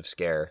terms of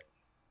scare.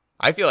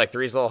 I feel like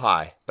 3 is a little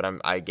high, but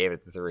I gave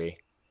it the 3.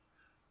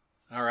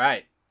 All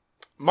right,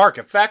 Mark,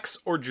 effects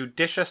or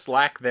judicious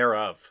lack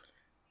thereof.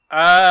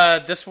 I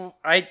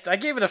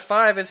gave it a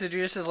 5. It's a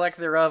judicious lack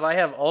thereof. I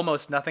have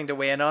almost nothing to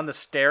weigh in on. The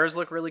stairs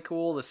look really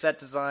cool. The set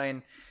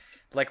design,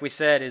 like we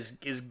said,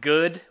 is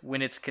good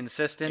when it's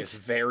consistent. It's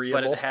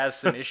variable, but it has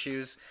some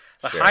issues.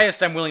 The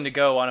highest I'm willing to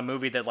go on a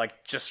movie that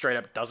like just straight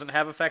up doesn't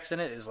have effects in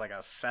it is like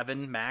a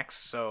 7 max.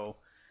 So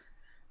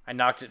I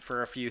knocked it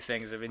for a few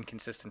things of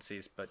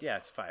inconsistencies, but yeah,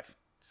 it's 5.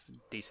 It's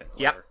decent.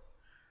 Yeah,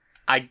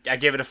 I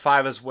gave it a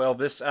 5 as well.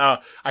 This I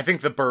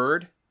think the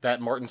bird that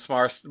Martin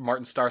Starr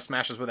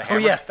smashes with a hammer.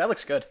 Oh yeah, that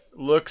looks good.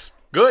 Looks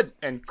good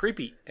and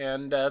creepy,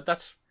 and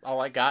that's all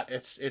I got.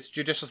 It's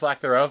judicious lack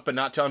thereof, but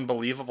not to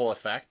unbelievable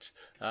effect.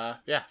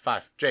 Yeah,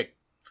 5. Jake.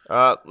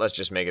 Let's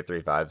just make it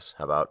 3 5s.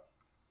 How about?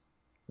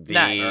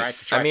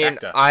 Nice. All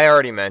right, I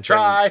already mentioned.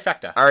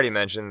 Trifecta. I already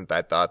mentioned that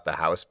I thought the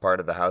house part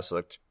of the house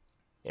looked,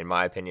 in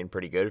my opinion,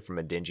 pretty good from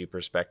a dingy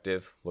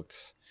perspective.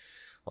 Looked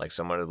like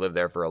someone had lived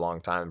there for a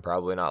long time and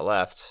probably not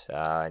left.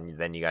 And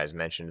then you guys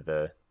mentioned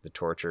the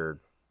tortured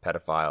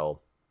pedophile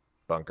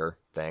bunker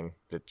thing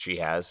that she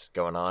has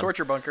going on.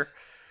 Torture bunker.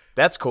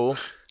 That's cool.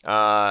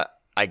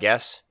 I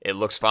guess it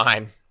looks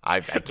fine. I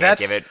can't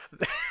give it.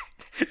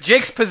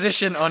 Jake's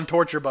position on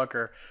Torture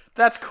Bunker.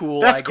 That's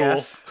cool. I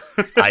guess.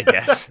 I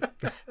guess.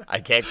 I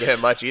can't give it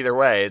much either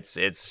way.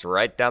 It's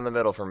right down the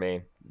middle for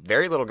me.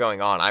 Very little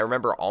going on. I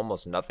remember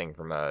almost nothing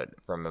from a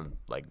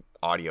like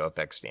audio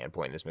effects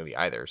standpoint in this movie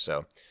either.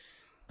 So,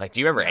 like,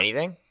 do you remember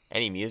anything?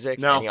 Any music?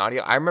 No. Any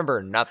audio? I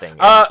remember nothing.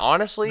 And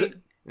honestly,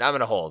 no, I'm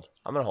gonna hold.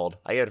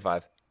 I give it a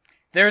 5.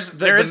 There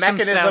is some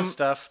sound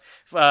stuff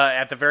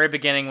at the very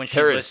beginning when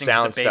she's listening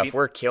to the baby. Stuff.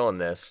 We're killing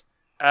this.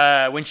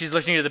 When she's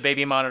listening to the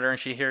baby monitor and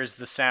she hears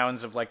the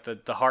sounds of like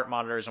the heart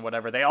monitors and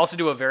whatever, they also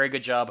do a very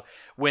good job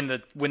when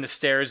the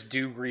stairs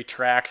do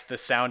retract, the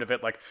sound of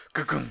it like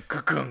ka-kung,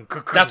 ka-kung,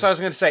 ka-kung. That's what I was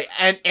going to say.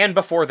 And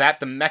before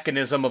that, the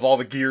mechanism of all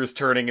the gears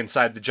turning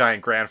inside the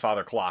giant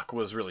grandfather clock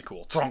was really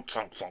cool.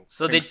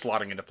 So they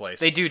slotting into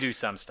place. They do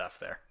some stuff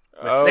there.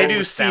 They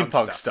do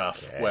steampunk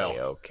stuff. Okay, well,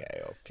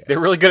 okay. They're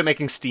really good at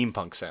making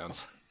steampunk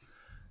sounds.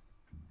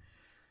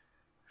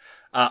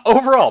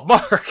 Overall,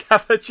 Mark, how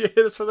about you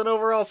hit us with an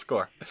overall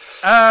score?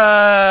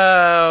 I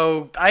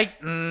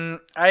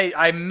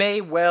may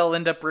well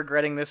end up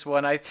regretting this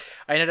one. I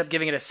ended up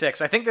giving it a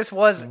 6. I think this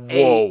was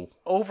a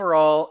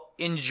overall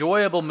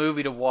enjoyable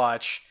movie to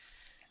watch,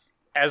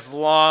 as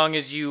long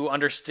as you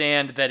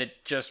understand that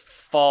it just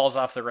falls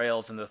off the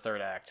rails in the third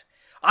act.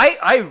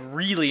 I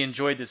really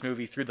enjoyed this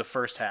movie through the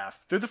first half,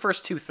 through the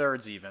first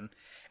 2/3 even,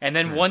 and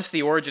then once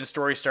the origin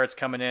story starts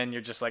coming in,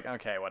 you're just like,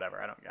 okay,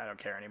 whatever, I don't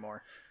care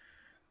anymore.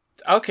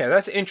 Okay,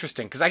 that's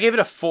interesting, because I gave it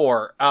a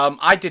 4.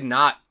 I did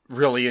not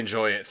really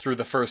enjoy it through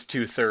the first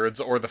 2/3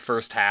 or the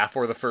first half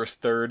or the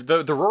first third.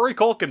 The Rory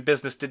Culkin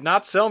business did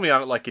not sell me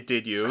on it like it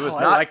did you. It was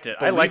not I liked it.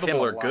 I liked him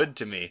or good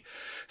to me.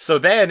 So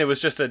then it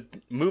was just a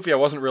movie I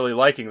wasn't really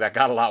liking that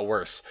got a lot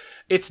worse.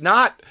 It's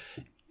not...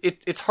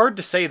 It's hard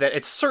to say that.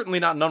 It's certainly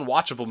not an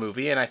unwatchable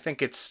movie, and I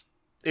think it's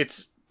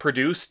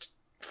produced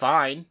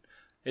fine.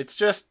 It's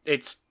just...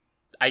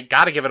 I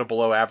gotta give it a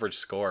below average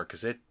score,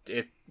 because it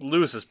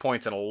loses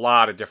points in a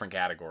lot of different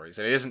categories,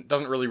 and it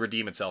doesn't really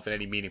redeem itself in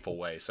any meaningful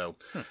way. So,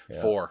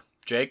 4.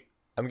 Jake?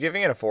 I'm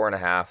giving it a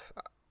 4.5.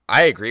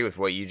 I agree with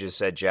what you just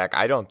said, Jack.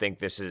 I don't think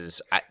this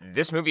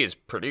movie is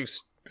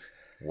produced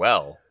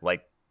well.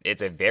 Like,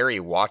 it's a very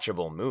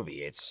watchable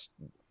movie. It's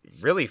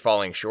really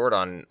falling short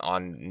on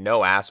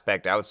no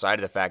aspect outside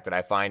of the fact that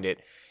I find it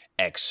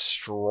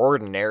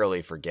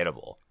extraordinarily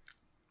forgettable.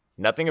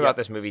 Nothing about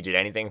this movie did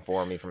anything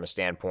for me from a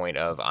standpoint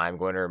of I'm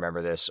going to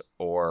remember this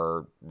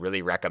or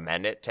really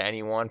recommend it to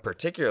anyone,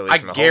 particularly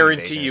from a home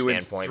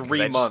invasion standpoint. In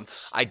 3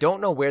 months. I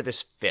don't know where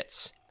this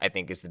fits, I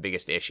think, is the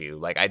biggest issue.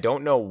 Like, I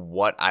don't know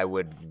what I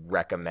would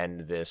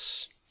recommend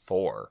this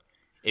for.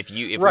 If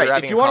you want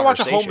to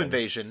watch a home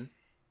invasion,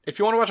 if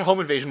you want to watch a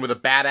home invasion with a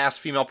badass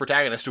female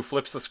protagonist who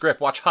flips the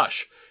script, watch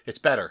Hush. It's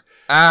better.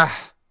 I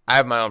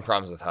have my own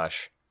problems with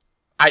Hush.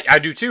 I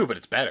do too, but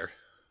it's better.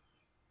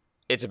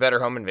 It's a better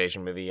home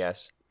invasion movie,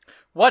 yes.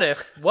 What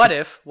if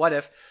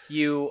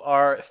you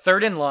are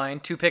third in line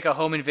to pick a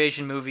home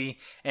invasion movie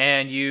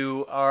and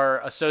you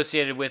are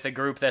associated with a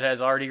group that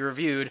has already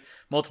reviewed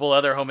multiple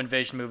other home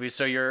invasion movies,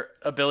 so your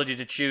ability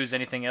to choose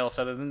anything else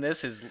other than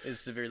this is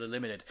severely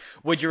limited?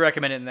 Would you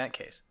recommend it in that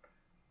case?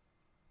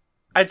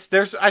 I'd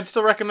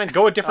still recommend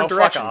go a different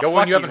direction. Go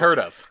one you haven't heard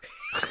of.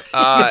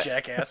 You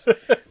jackass.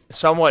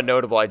 Somewhat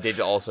notable, I did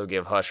also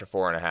give Hush a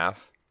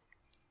 4.5.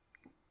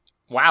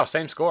 Wow,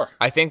 same score.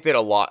 I think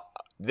that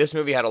this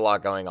movie had a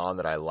lot going on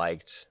that I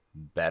liked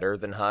better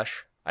than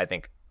Hush. I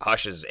think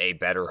Hush is a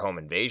better home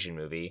invasion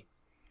movie.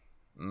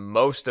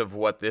 Most of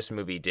what this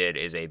movie did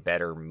is a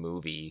better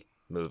movie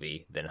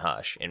than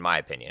Hush, in my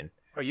opinion.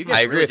 Oh, you guys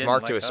I agree really with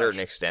Mark to a Hush.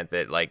 certain extent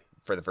that, like,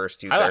 for the first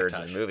 2/3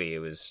 of the movie, it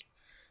was...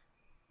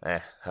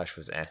 Hush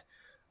was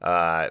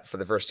for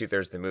the first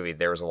 2/3 of the movie,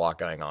 there was a lot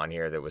going on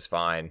here that was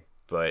fine,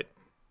 but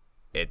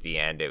at the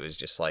end, it was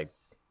just like,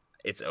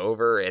 it's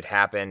over, it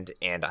happened,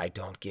 and I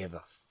don't give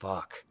a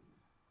fuck.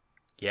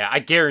 Yeah, I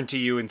guarantee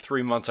you in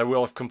 3 months I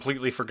will have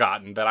completely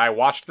forgotten that I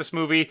watched this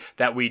movie,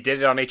 that we did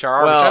it on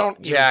HRR, which I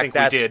don't even think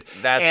we did,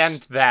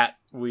 and that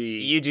we...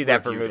 You do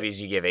that for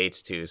movies you give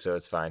 8s to, so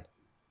it's fine.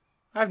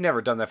 I've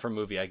never done that for a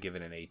movie I give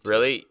it an 8 to.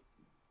 Really?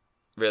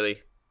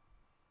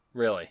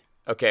 Really?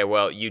 Okay,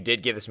 well, you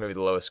did give this movie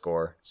the lowest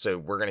score, so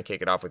we're going to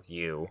kick it off with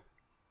you.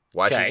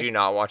 Why should you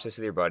not watch this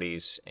with your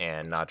buddies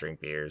and not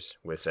drink beers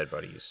with said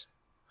buddies?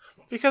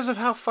 Because of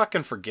how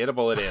fucking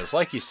forgettable it is.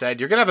 Like you said,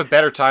 you're going to have a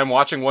better time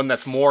watching one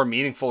that's more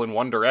meaningful in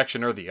one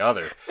direction or the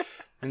other.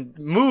 And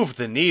move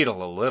the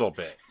needle a little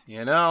bit,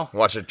 you know?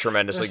 Watch a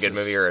tremendously good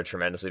movie or a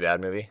tremendously bad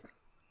movie?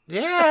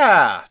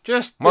 Yeah,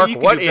 just Mark, you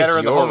can what do better is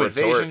in the your home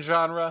retort? invasion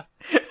genre.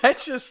 I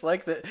just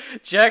like that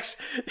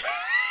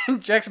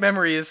Jack's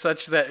memory is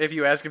such that if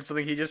you ask him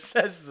something, he just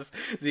says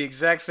the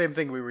exact same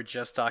thing we were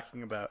just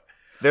talking about.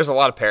 There's a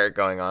lot of parrot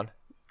going on.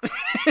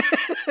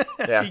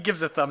 Yeah. He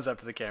gives a thumbs up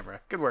to the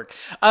camera. Good work.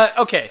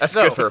 Okay, that's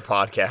so good for a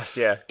podcast.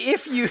 Yeah.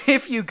 If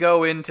you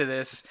go into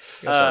this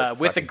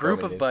with a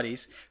group of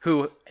buddies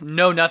who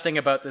know nothing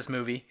about this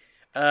movie,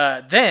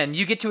 then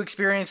you get to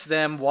experience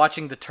them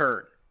watching The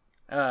Turd,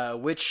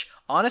 which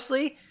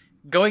honestly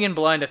going in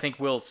blind, I think,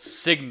 will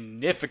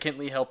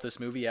significantly help this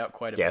movie out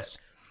quite a Yes.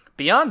 bit.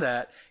 Beyond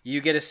that,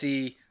 you get to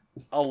see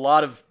a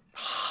lot of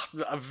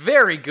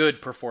very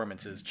good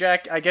performances.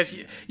 Jack, I guess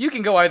you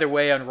can go either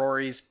way on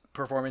Rory's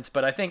performance,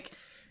 but I think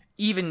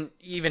even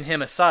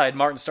him aside,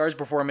 Martin Starr's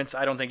performance,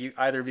 I don't think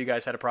either of you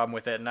guys had a problem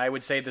with it. And I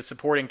would say the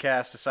supporting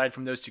cast, aside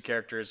from those two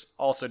characters,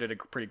 also did a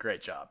pretty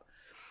great job.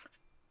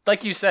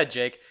 Like you said,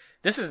 Jake,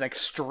 this is an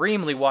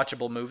extremely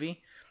watchable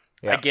movie.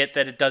 Yeah. I get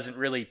that it doesn't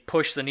really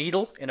push the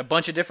needle in a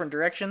bunch of different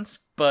directions,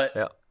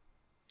 but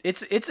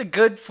it's a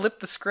good flip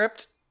the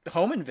script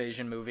home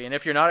invasion movie, and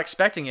if you're not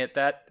expecting it,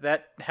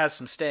 that has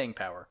some staying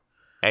power.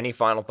 Any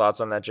final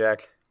thoughts on that,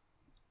 Jack?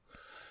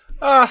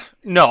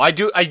 No, I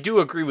do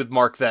agree with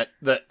Mark that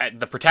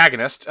the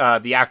protagonist,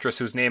 the actress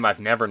whose name I've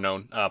never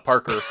known,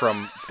 Parker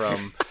from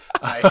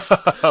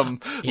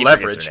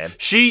Leverage,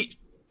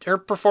 her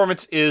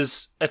performance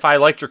is, if I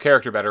liked her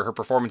character better, her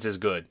performance is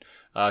good.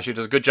 She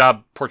does a good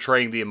job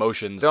portraying the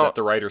emotions that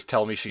the writers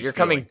tell me she's You're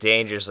feeling. coming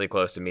dangerously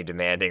close to me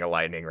demanding a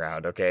lightning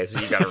round, okay? So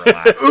you gotta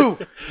relax. Ooh,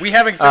 we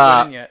haven't figured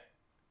it in yet.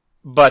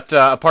 But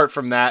apart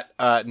from that,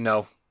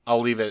 no,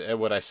 I'll leave it at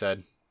what I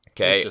said.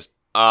 Okay.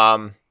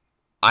 I'm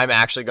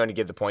actually going to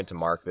give the point to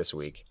Mark this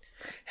week.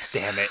 Yes.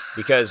 Damn it.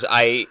 Because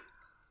I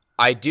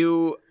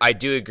do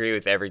agree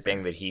with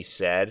everything that he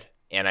said,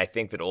 and I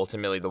think that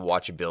ultimately the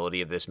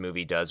watchability of this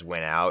movie does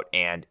win out,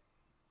 and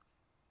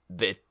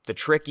the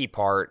tricky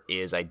part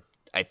is I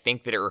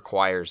think that it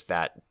requires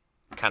that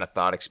kind of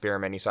thought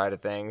experimenting side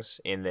of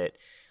things, in that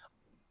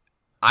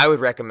I would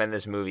recommend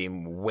this movie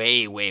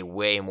way, way,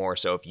 way more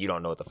so if you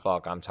don't know what the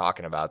fuck I'm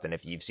talking about than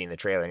if you've seen the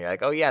trailer and you're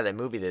like, oh yeah, that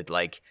movie that,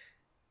 like,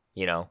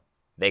 you know,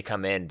 they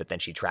come in but then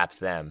she traps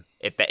them.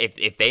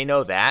 If they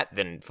know that,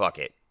 then fuck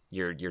it.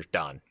 You're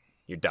done.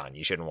 You're done.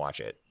 You shouldn't watch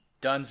it.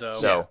 Donezo.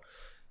 So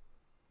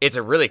it's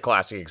a really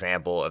classic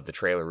example of the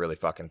trailer really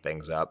fucking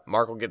things up.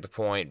 Mark will get the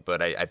point,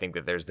 but I think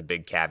that there's the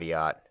big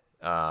caveat.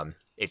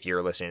 If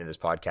you're listening to this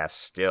podcast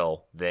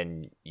still,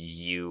 then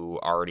you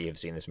already have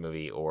seen this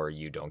movie or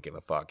you don't give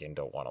a fuck and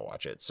don't want to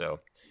watch it. So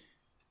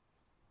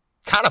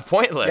kind of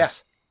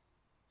pointless.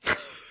 Yeah.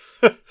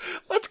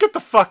 Let's get the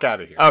fuck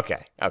out of here.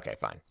 Okay,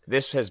 fine.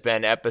 This has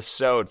been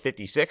episode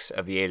 56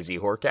 of the A to Z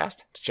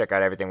Horrorcast. To check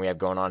out everything we have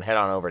going on, head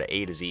on over to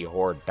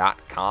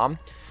atozhorror.com.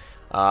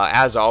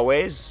 As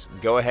always,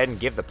 go ahead and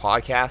give the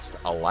podcast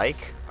a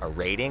like, a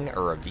rating,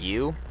 a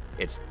review.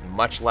 It's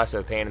much less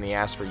of a pain in the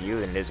ass for you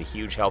than it is a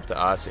huge help to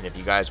us. And if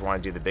you guys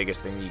want to do the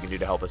biggest thing you can do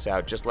to help us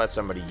out, just let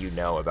somebody you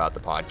know about the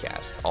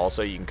podcast.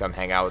 Also, you can come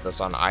hang out with us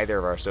on either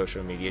of our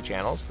social media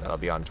channels. That'll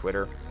be on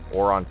Twitter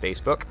or on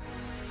Facebook.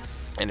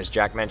 And as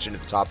Jack mentioned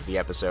at the top of the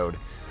episode,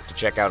 to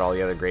check out all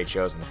the other great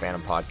shows in the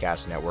Phantom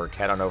Podcast Network,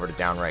 head on over to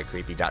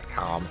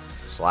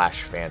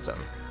downrightcreepy.com/Phantom.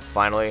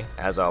 Finally,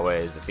 as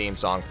always, the theme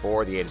song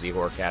for the A to Z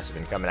Horrorcast has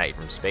been coming at you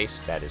from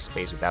space. That is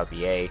space without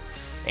the A.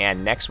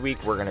 And next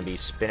week, we're going to be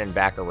spinning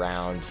back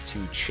around to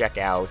check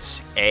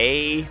out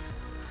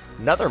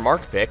another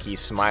Mark pick.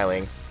 He's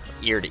smiling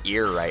ear to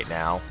ear right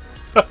now.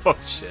 Oh,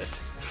 shit.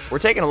 We're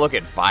taking a look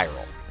at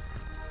Viral.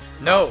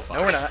 No,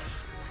 we're not.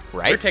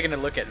 Right? We're taking a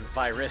look at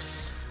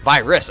Virus.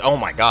 Virus. Oh,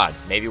 my God.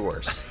 Maybe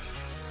worse.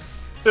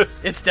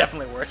 It's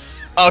definitely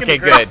worse. Okay,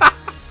 good.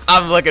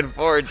 I'm looking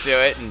forward to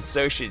it, and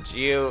so should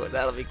you.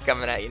 That'll be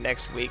coming at you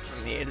next week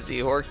from the A to Z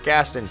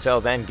Horrorcast.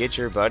 Until then, get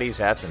your buddies,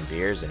 have some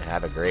beers, and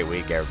have a great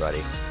week,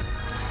 everybody.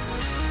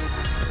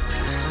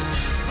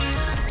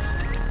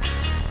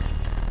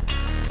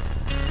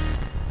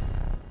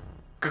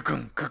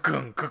 Ka-kung,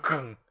 ka-kung,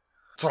 ka-kung.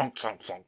 Thunk, thunk, thunk.